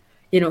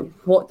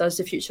 What does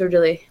the future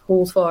really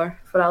hold for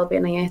Albi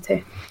and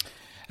Ayeti?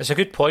 It's a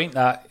good point,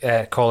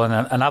 that, Colin,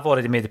 and I've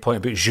already made the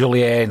point about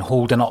Julien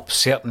holding up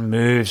certain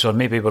moves, or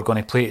maybe we're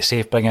going to play it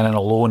safe, bringing in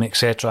a loan,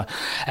 etc.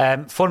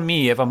 For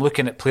me, if I'm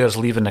looking at players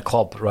leaving the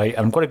club, right,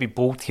 I'm going to be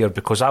bold here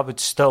because I would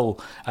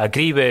still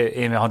agree with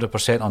Amy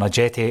 100% on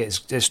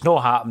Ajeti. It's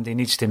not happened. He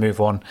needs to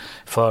move on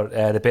for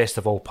the best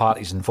of all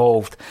parties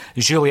involved.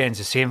 Julien's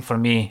the same for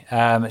me.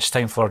 It's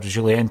time for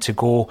Julien to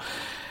go.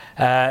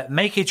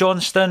 Mikey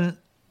Johnston,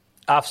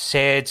 I've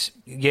said,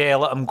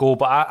 let him go,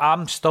 but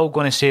I'm still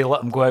going to say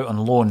let him go out on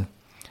loan.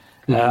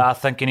 I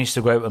think he needs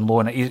to go out on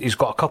loan. He's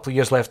got a couple of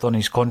years left on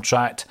his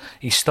contract.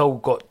 He's still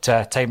got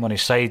time on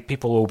his side.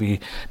 People will be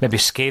maybe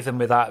scathing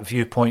with that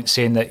viewpoint,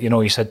 saying that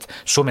he's had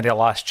so many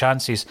last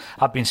chances.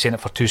 I've been saying it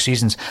for 2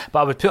 seasons,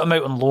 but I would put him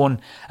out on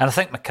loan. And I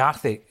think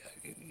McCarthy,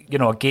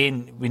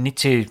 again, we need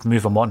to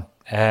move him on.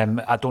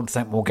 I don't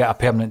think we'll get a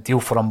permanent deal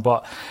for him,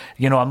 but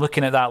I'm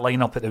looking at that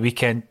lineup at the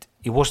weekend.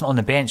 He wasn't on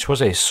the bench, was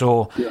he?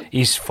 So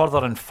he's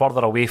further and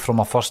further away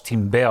from a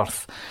first-team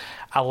berth.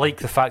 I like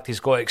the fact he's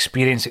got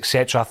experience,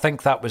 etc. I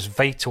think that was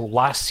vital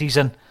last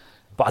season,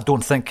 but I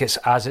don't think it's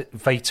as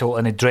vital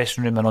in the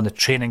dressing room and on the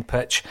training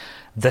pitch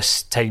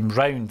this time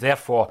round.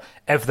 Therefore,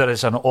 if there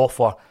is an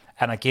offer,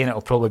 and again,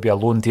 it'll probably be a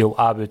loan deal,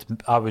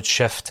 I would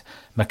shift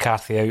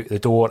McCarthy out the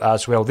door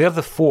as well. They're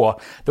the 4.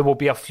 There will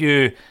be a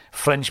few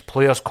fringe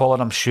players,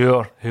 Colin, I'm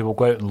sure, who will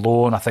go out on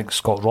loan. I think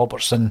Scott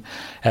Robertson,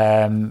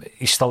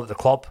 he's still at the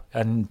club,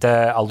 and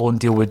a loan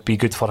deal would be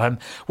good for him.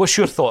 What's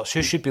your thoughts?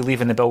 Who should be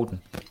leaving the building?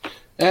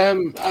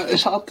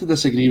 It's hard to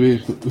disagree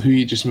with who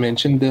you just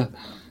mentioned there.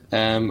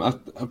 I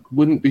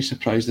wouldn't be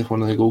surprised if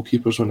one of the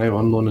goalkeepers went out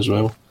on loan as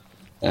well,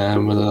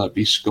 whether that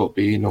be Scott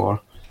Bain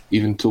or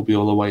even Toby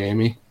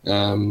Oluwayemi,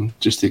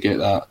 just to get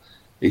that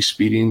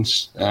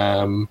experience.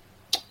 I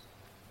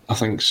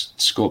think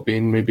Scott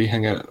Bain maybe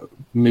hang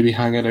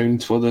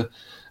around for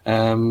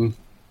the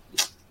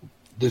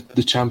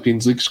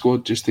Champions League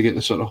squad just to get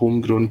the sort of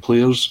homegrown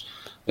players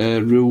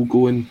rule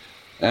going.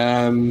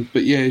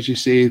 But yeah, as you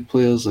say,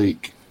 players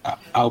like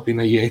Albin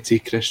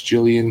Ayeti, Chris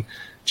Julian,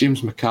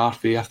 James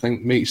McCarthy, I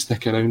think might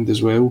stick around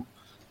as well.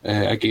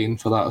 Again,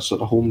 for that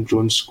sort of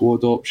homegrown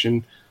squad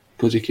option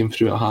because he came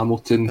through at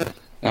Hamilton.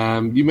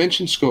 You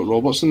mentioned Scott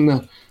Robertson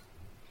there.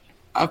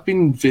 I've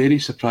been very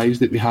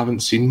surprised that we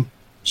haven't seen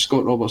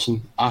Scott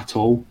Robertson at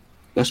all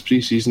this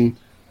pre-season.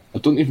 I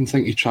don't even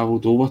think he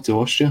travelled over to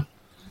Austria.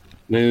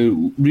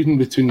 Now, reading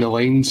between the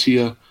lines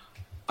here,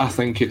 I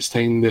think it's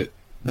time that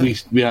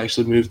we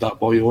actually move that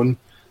boy on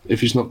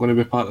if he's not going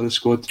to be part of the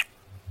squad.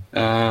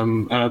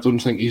 And I don't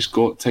think he's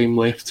got time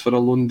left for a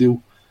loan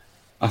deal.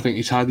 I think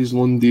he's had his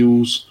loan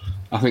deals.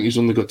 I think he's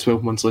only got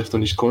 12 months left on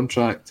his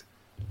contract.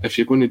 If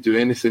you're going to do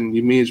anything,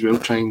 you may as well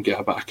try and get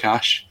a bit of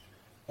cash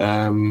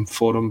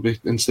for him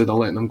instead of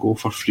letting him go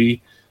for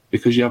free,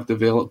 because you have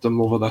developed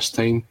him over this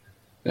time.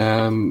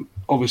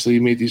 Obviously, he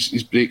made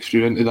his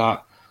breakthrough into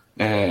that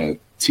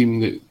team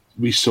that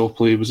we saw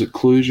play, was it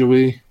Cluj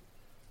away,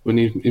 when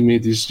he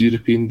made his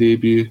European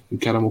debut,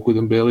 and Karamoko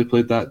Dembele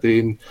played that day,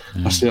 and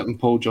a certain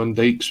Paul John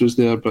Dykes was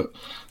there, but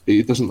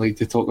he doesn't like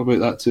to talk about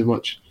that too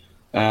much.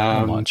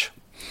 Not much.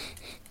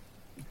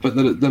 But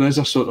there is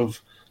a sort of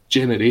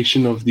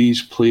generation of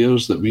these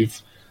players that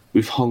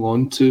we've hung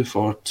on to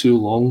for too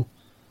long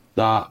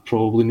that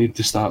probably need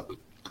to start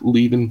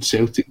leaving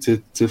Celtic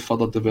to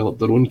further develop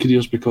their own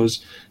careers,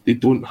 because they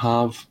don't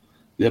have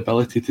the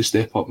ability to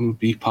step up and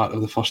be part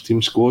of the first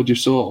team squad. You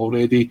saw it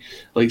already,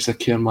 like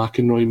Kieran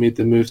McInroy made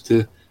the move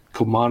to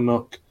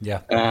Kilmarnock. Yeah.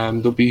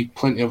 There'll be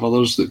plenty of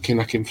others that kind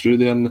of came through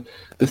there. And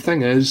the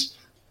thing is,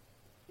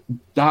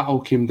 that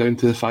all came down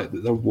to the fact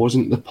that there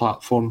wasn't the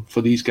platform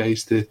for these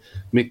guys to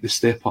make the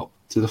step up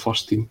to the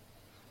first team.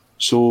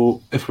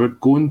 So if we're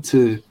going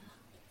to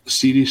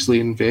seriously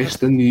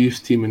invest in the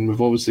youth team, and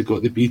we've obviously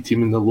got the B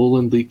team in the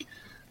Lowland League,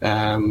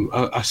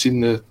 I've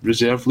seen the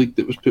reserve league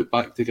that was put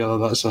back together.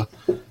 That's a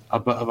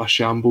bit of a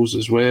shambles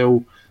as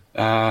well.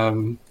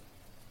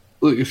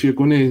 Look, if you're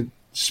going to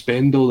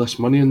spend all this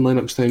money in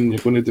Lennox Town and you're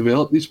going to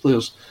develop these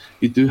players,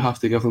 you do have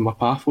to give them a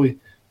pathway,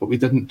 but we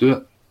didn't do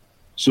it.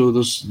 So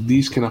there's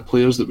these kind of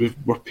players that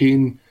we're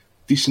paying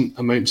decent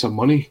amounts of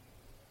money.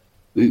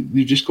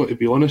 You've just got to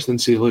be honest and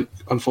say, look,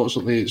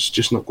 unfortunately, it's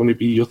just not going to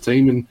be your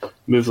time, and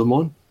move them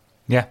on.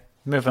 Yeah,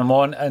 move them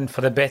on, and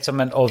for the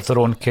betterment of their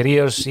own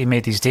careers. He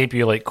made his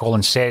debut, like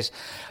Colin says,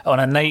 on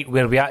a night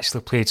where we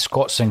actually played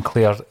Scott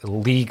Sinclair,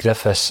 Lee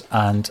Griffiths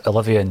and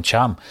Olivia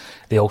Ncham.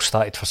 They all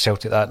started for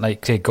Celtic that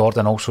night. Craig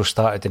Gordon also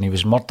started, and he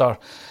was murder.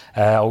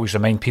 I always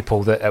remind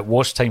people that it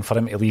was time for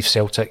him to leave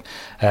Celtic.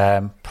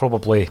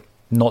 Probably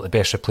not the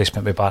best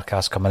replacement with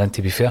Barkas coming in,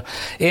 to be fair.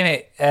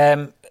 Amy,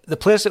 the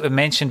players that we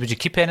mentioned, would you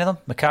keep any of them?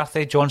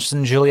 McCarthy,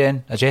 Johnston,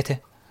 Julian, Ajeti?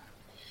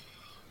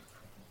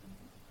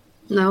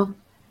 No.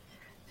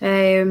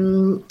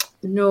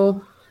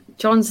 No.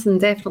 Johnston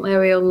definitely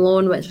away on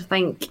loan, which I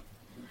think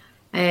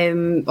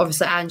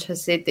obviously Ange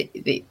has said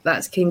that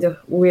that's kind of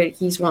where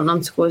he's wanting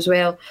them to go as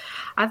well.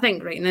 I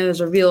think right now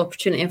there's a real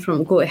opportunity for him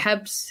to go to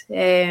Hibs.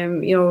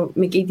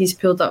 McGeady's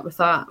pulled up with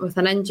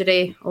an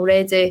injury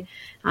already,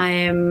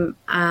 and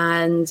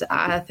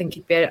I think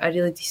he'd be a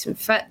really decent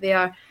fit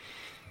there.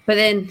 But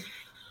then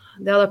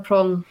the other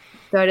prong,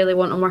 do I really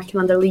want him working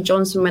under Lee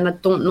Johnson when I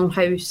don't know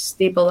how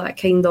stable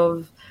that kind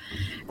of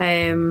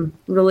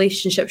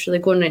relationship's really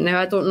going right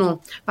now? I don't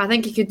know. But I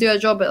think he could do a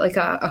job at like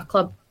a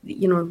club,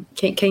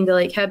 kind of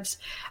like Hibs.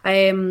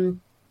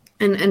 And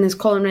as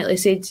Colin rightly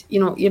said,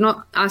 you're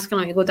not asking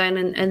him to go down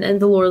in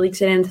the lower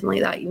leagues or anything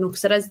like that,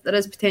 because there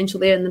is potential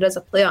there and there is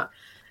a player.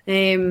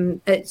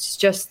 It's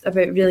just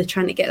about really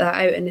trying to get that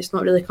out, and it's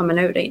not really coming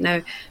out right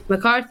now.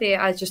 McCarthy,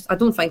 I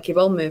don't think he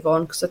will move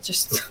on, because I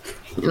just,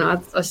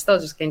 I still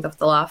just kind of have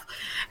to laugh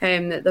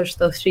that there's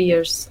still 3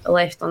 years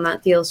left on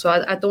that deal. So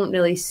I don't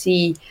really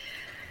see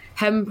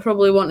him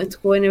probably wanting to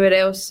go anywhere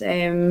else.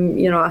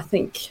 I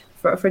think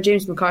for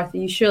James McCarthy,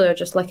 you surely are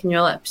just licking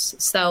your lips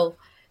still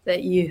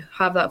that you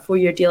have that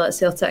 4-year deal at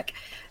Celtic.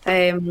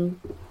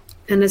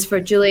 And as for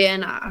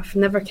Julian, I've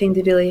never kind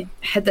of really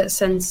had it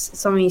since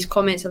some of his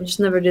comments. I've just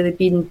never really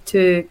been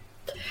too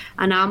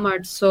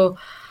enamoured. So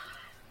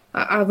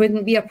I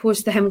wouldn't be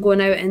opposed to him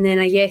going out. And then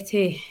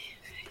Ayeti,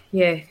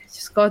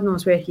 just God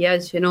knows where he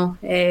is,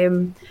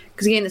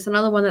 Because again, it's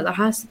another one that there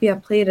has to be a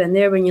player in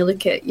there when you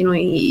look at,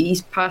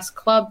 his past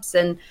clubs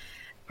and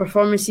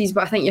performances.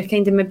 But I think you're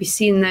kind of maybe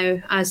seeing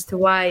now as to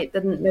why it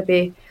didn't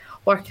maybe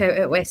work out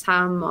at West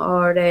Ham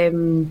or...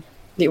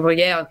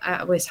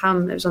 at West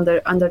Ham, it was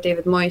under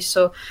David Moyes.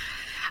 So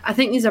I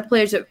think these are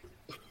players that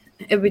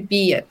it would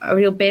be a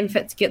real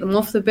benefit to get them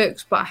off the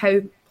books, but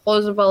how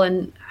plausible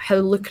and how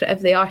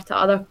lucrative they are to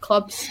other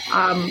clubs,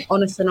 I'm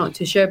honestly not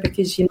too sure,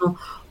 because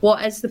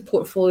what is the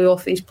portfolio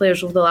of these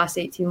players over the last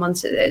 18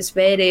 months? It's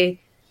very,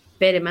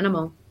 very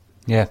minimal.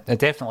 Yeah, it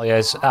definitely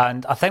is.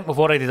 And I think we've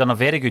already done a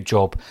very good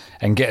job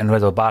in getting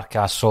rid of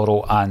Barkas,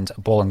 Soro and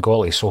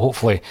Bolingoli. So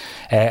hopefully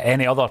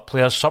any other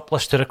players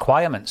surplus to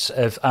requirements,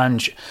 if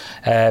Ange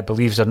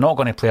believes they're not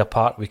going to play a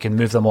part, we can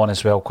move them on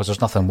as well, because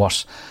there's nothing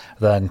worse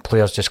than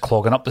players just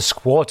clogging up the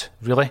squad,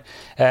 really.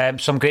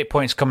 Some great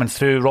points coming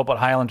through. Robert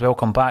Highland,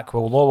 welcome back.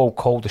 Will Lowell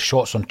call the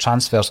shots on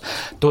transfers?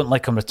 Don't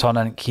like him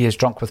returning. He is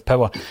drunk with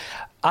power.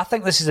 I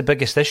think this is the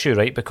biggest issue,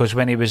 right? Because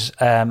when he was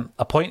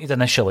appointed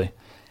initially,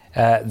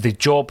 the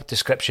job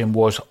description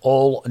was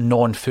all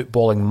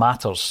non-footballing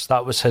matters.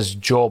 That was his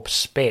job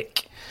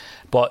spec.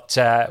 But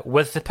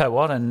with the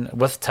power and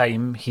with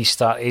time, he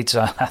started,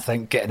 I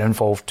think, getting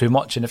involved too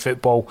much in the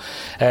football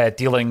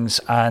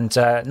dealings, and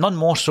none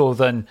more so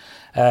than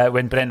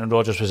when Brendan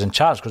Rodgers was in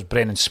charge, because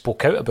Brendan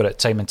spoke out about it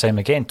time and time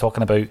again,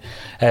 talking about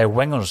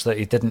wingers that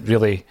he didn't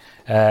really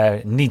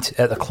need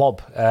at the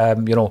club.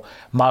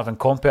 Marvin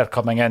Compere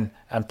coming in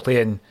and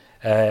playing...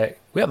 wait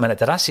a minute,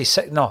 did I say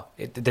six? No,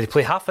 did he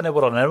play half an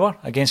hour or an hour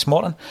against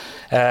Morton?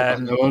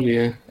 An hour,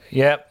 yeah.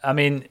 Yeah, I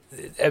mean,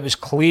 it was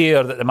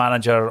clear that the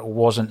manager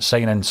wasn't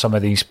signing some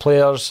of these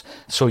players.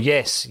 So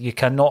yes, you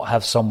cannot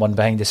have someone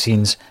behind the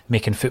scenes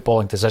making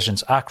footballing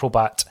decisions.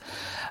 Acrobat.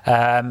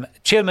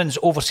 Chairman's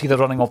oversee the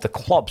running of the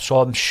club,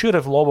 so I'm sure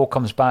if Lowell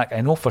comes back,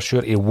 I know for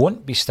sure he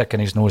won't be sticking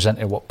his nose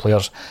into what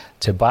players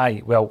to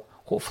buy. Well,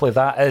 hopefully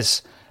that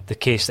is the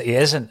case, that he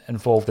isn't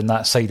involved in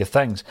that side of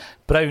things.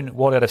 Brown,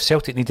 Warrior, if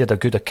Celtic needed a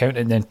good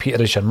accountant, then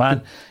Peter is your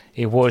man.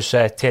 He was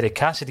Terry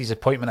Cassidy's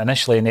appointment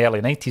initially in the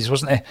early 90s,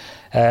 wasn't he?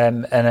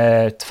 In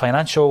a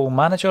financial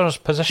manager's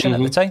position at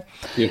the time.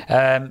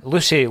 Yeah.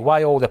 Lucy,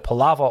 why all the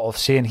palaver of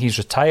saying he's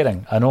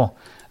retiring? I know.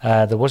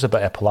 There was a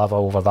bit of palaver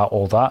over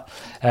all that.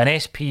 And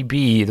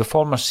SPB, the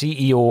former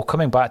CEO,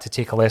 coming back to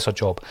take a lesser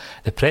job.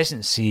 The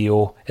present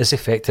CEO is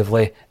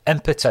effectively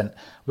impotent.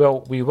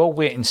 Well, we will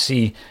wait and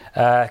see.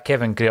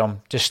 Kevin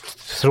Graham just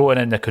throwing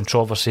in the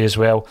controversy as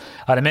well.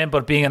 I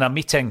remember being in a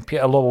meeting,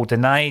 Peter Lowell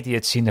denied he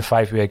had seen the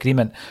 5-way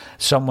agreement.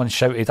 Someone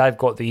shouted, I've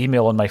got the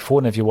email on my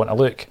phone if you want to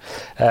look.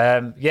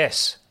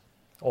 Yes,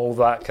 all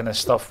that kind of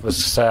stuff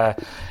was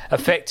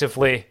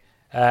effectively...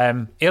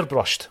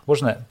 airbrushed,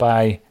 wasn't it,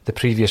 by the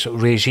previous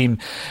regime.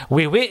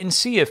 We wait and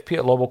see if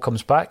Peter Lowell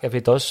comes back. If he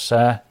does,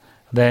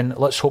 then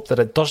let's hope that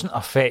it doesn't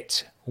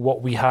affect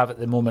what we have at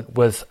the moment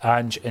with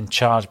Ange in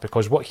charge,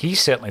 because what he's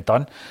certainly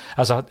done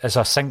as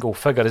a single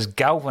figure is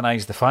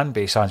galvanised the fan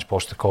base, Ange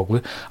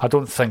Postecoglou.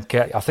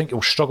 I think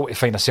he'll struggle to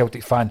find a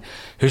Celtic fan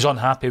who's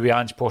unhappy with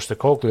Ange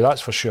Postecoglou,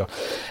 that's for sure.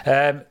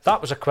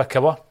 That was a quick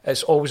hour.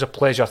 It's always a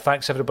pleasure.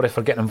 Thanks everybody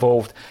for getting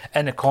involved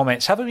in the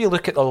comments. Have a wee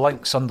look at the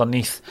links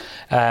underneath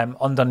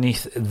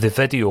the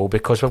video,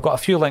 because we've got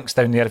a few links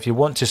down there if you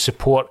want to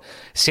support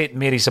St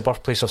Mary's, the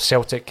birthplace of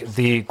Celtic.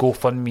 The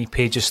GoFundMe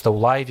page is still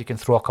live. You can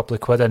throw a couple of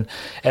quid in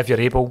if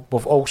you're able.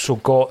 We've also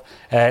got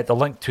the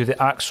link to the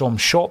Axom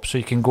shop, so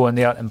you can go in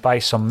there and buy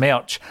some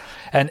merch.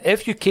 And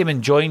if you came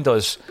and joined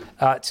us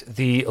at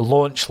the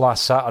launch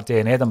last Saturday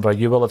in Edinburgh,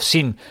 you will have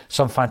seen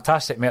some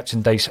fantastic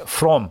merchandise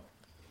from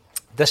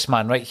this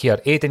man right here,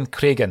 Aidan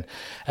Cragen.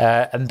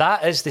 And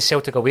that is the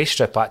Celtic away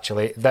strip,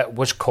 actually, that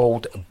was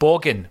called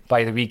Boggin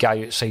by the wee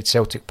guy outside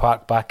Celtic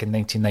Park back in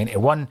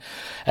 1991.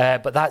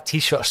 But that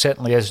T-shirt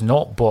certainly is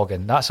not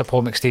Boggin. That's a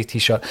Paul McStay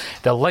T-shirt.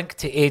 The link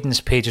to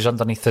Aidan's page is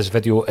underneath this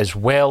video as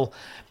well.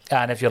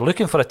 And if you're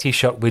looking for a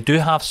T-shirt, we do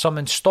have some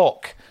in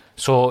stock.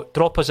 So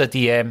drop us a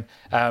DM,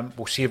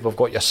 we'll see if we've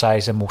got your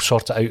size and we'll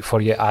sort it out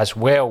for you as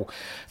well.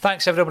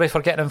 Thanks everybody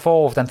for getting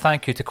involved, and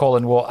thank you to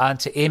Colin Watt and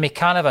to Amy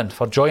Canavan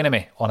for joining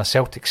me on A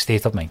Celtic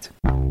State of Mind.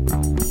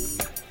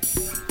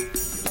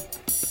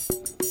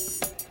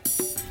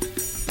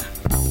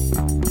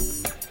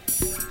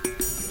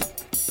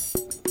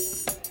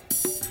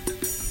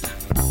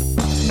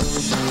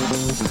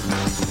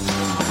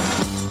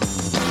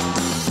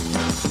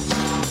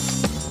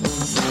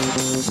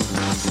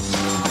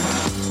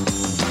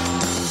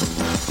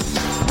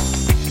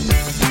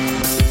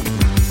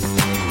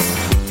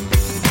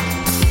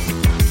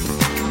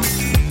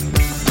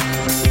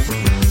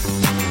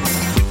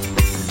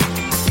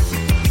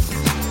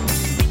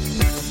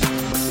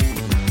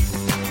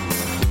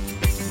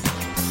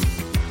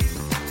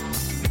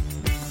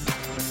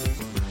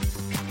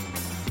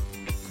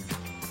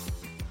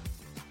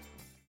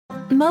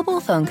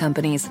 Mobile phone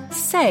companies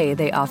say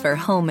they offer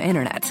home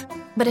internet.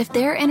 But if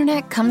their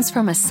internet comes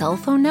from a cell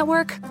phone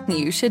network,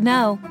 you should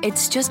know.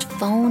 It's just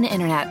phone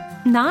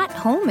internet, not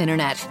home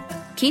internet.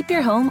 Keep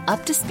your home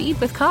up to speed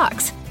with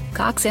Cox.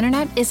 Cox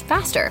internet is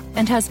faster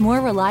and has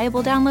more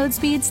reliable download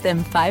speeds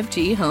than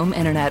 5G home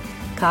internet.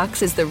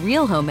 Cox is the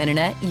real home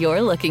internet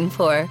you're looking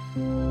for.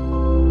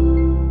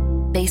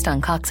 Based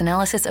on Cox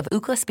analysis of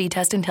Ookla speed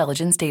test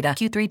intelligence data,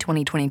 Q3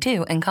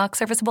 2022, and Cox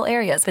serviceable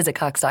areas. Visit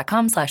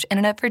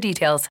cox.com/internet for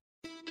details.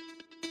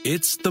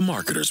 It's the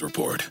Marketer's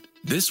Report.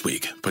 This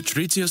week,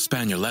 Patrizia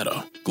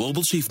Spagnoletto,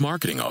 Global Chief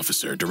Marketing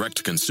Officer,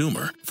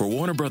 Direct-to-Consumer for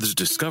Warner Brothers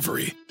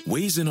Discovery,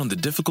 weighs in on the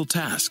difficult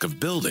task of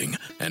building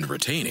and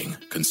retaining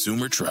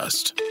consumer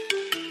trust.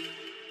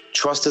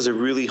 Trust is a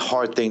really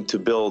hard thing to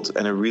build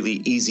and a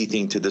really easy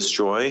thing to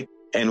destroy.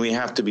 And we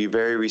have to be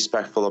very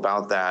respectful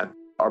about that.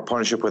 Our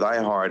partnership with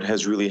iHeart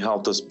has really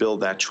helped us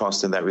build that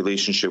trust and that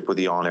relationship with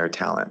the on-air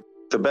talent.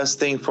 The best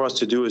thing for us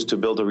to do is to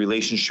build a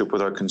relationship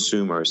with our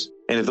consumers.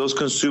 And if those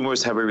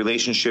consumers have a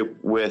relationship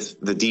with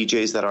the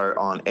DJs that are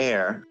on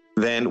air,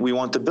 then we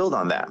want to build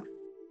on that.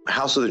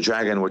 House of the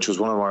Dragon, which was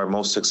one of our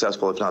most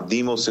successful, if not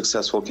the most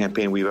successful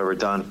campaign we've ever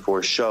done for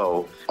a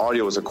show,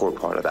 audio is a core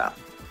part of that.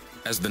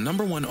 As the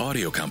 #1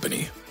 audio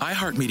company,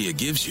 iHeartMedia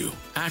gives you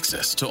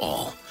access to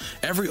all.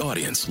 Every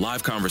audience,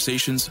 live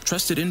conversations,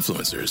 trusted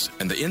influencers,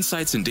 and the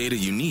insights and data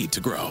you need to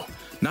grow.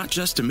 Not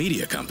just a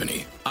media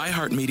company,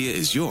 iHeartMedia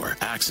is your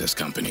access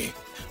company.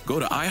 Go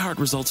to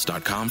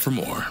iHeartResults.com for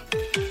more.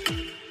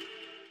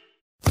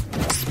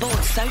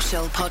 Sports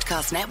Social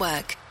Podcast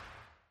Network.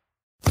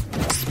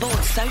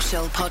 Sports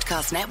Social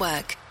Podcast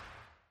Network.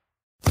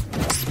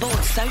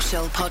 Sports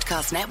Social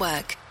Podcast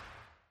Network.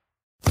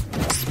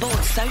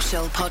 Sports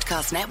Social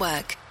Podcast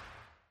Network.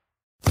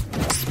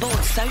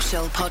 Sports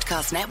Social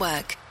Podcast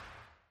Network.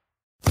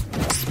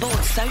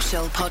 Sports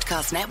Social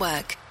Podcast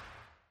Network.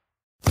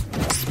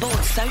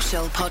 Sports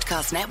Social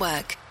Podcast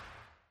Network.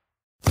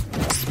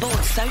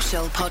 Sports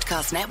Social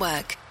Podcast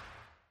Network.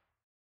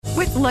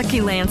 With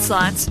Lucky Land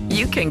Slots,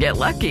 you can get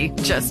lucky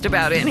just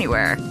about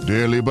anywhere.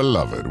 Dearly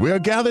beloved, we are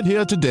gathered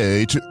here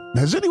today to...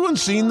 Has anyone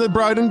seen the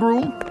bride and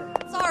groom?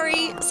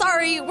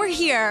 Sorry, we're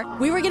here.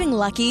 We were getting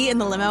lucky in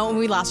the limo and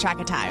we lost track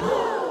of time.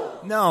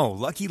 No,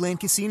 Lucky Land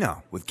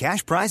Casino, with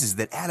cash prizes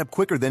that add up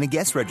quicker than a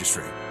guest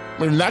registry.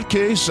 In that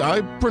case,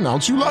 I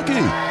pronounce you lucky.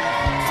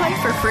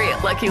 Play for free at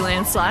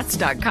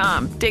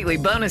LuckyLandSlots.com. Daily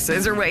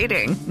bonuses are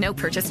waiting. No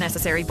purchase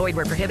necessary. Void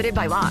where prohibited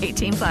by law.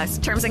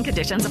 18+. Terms and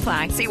conditions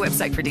apply. See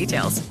website for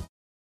details.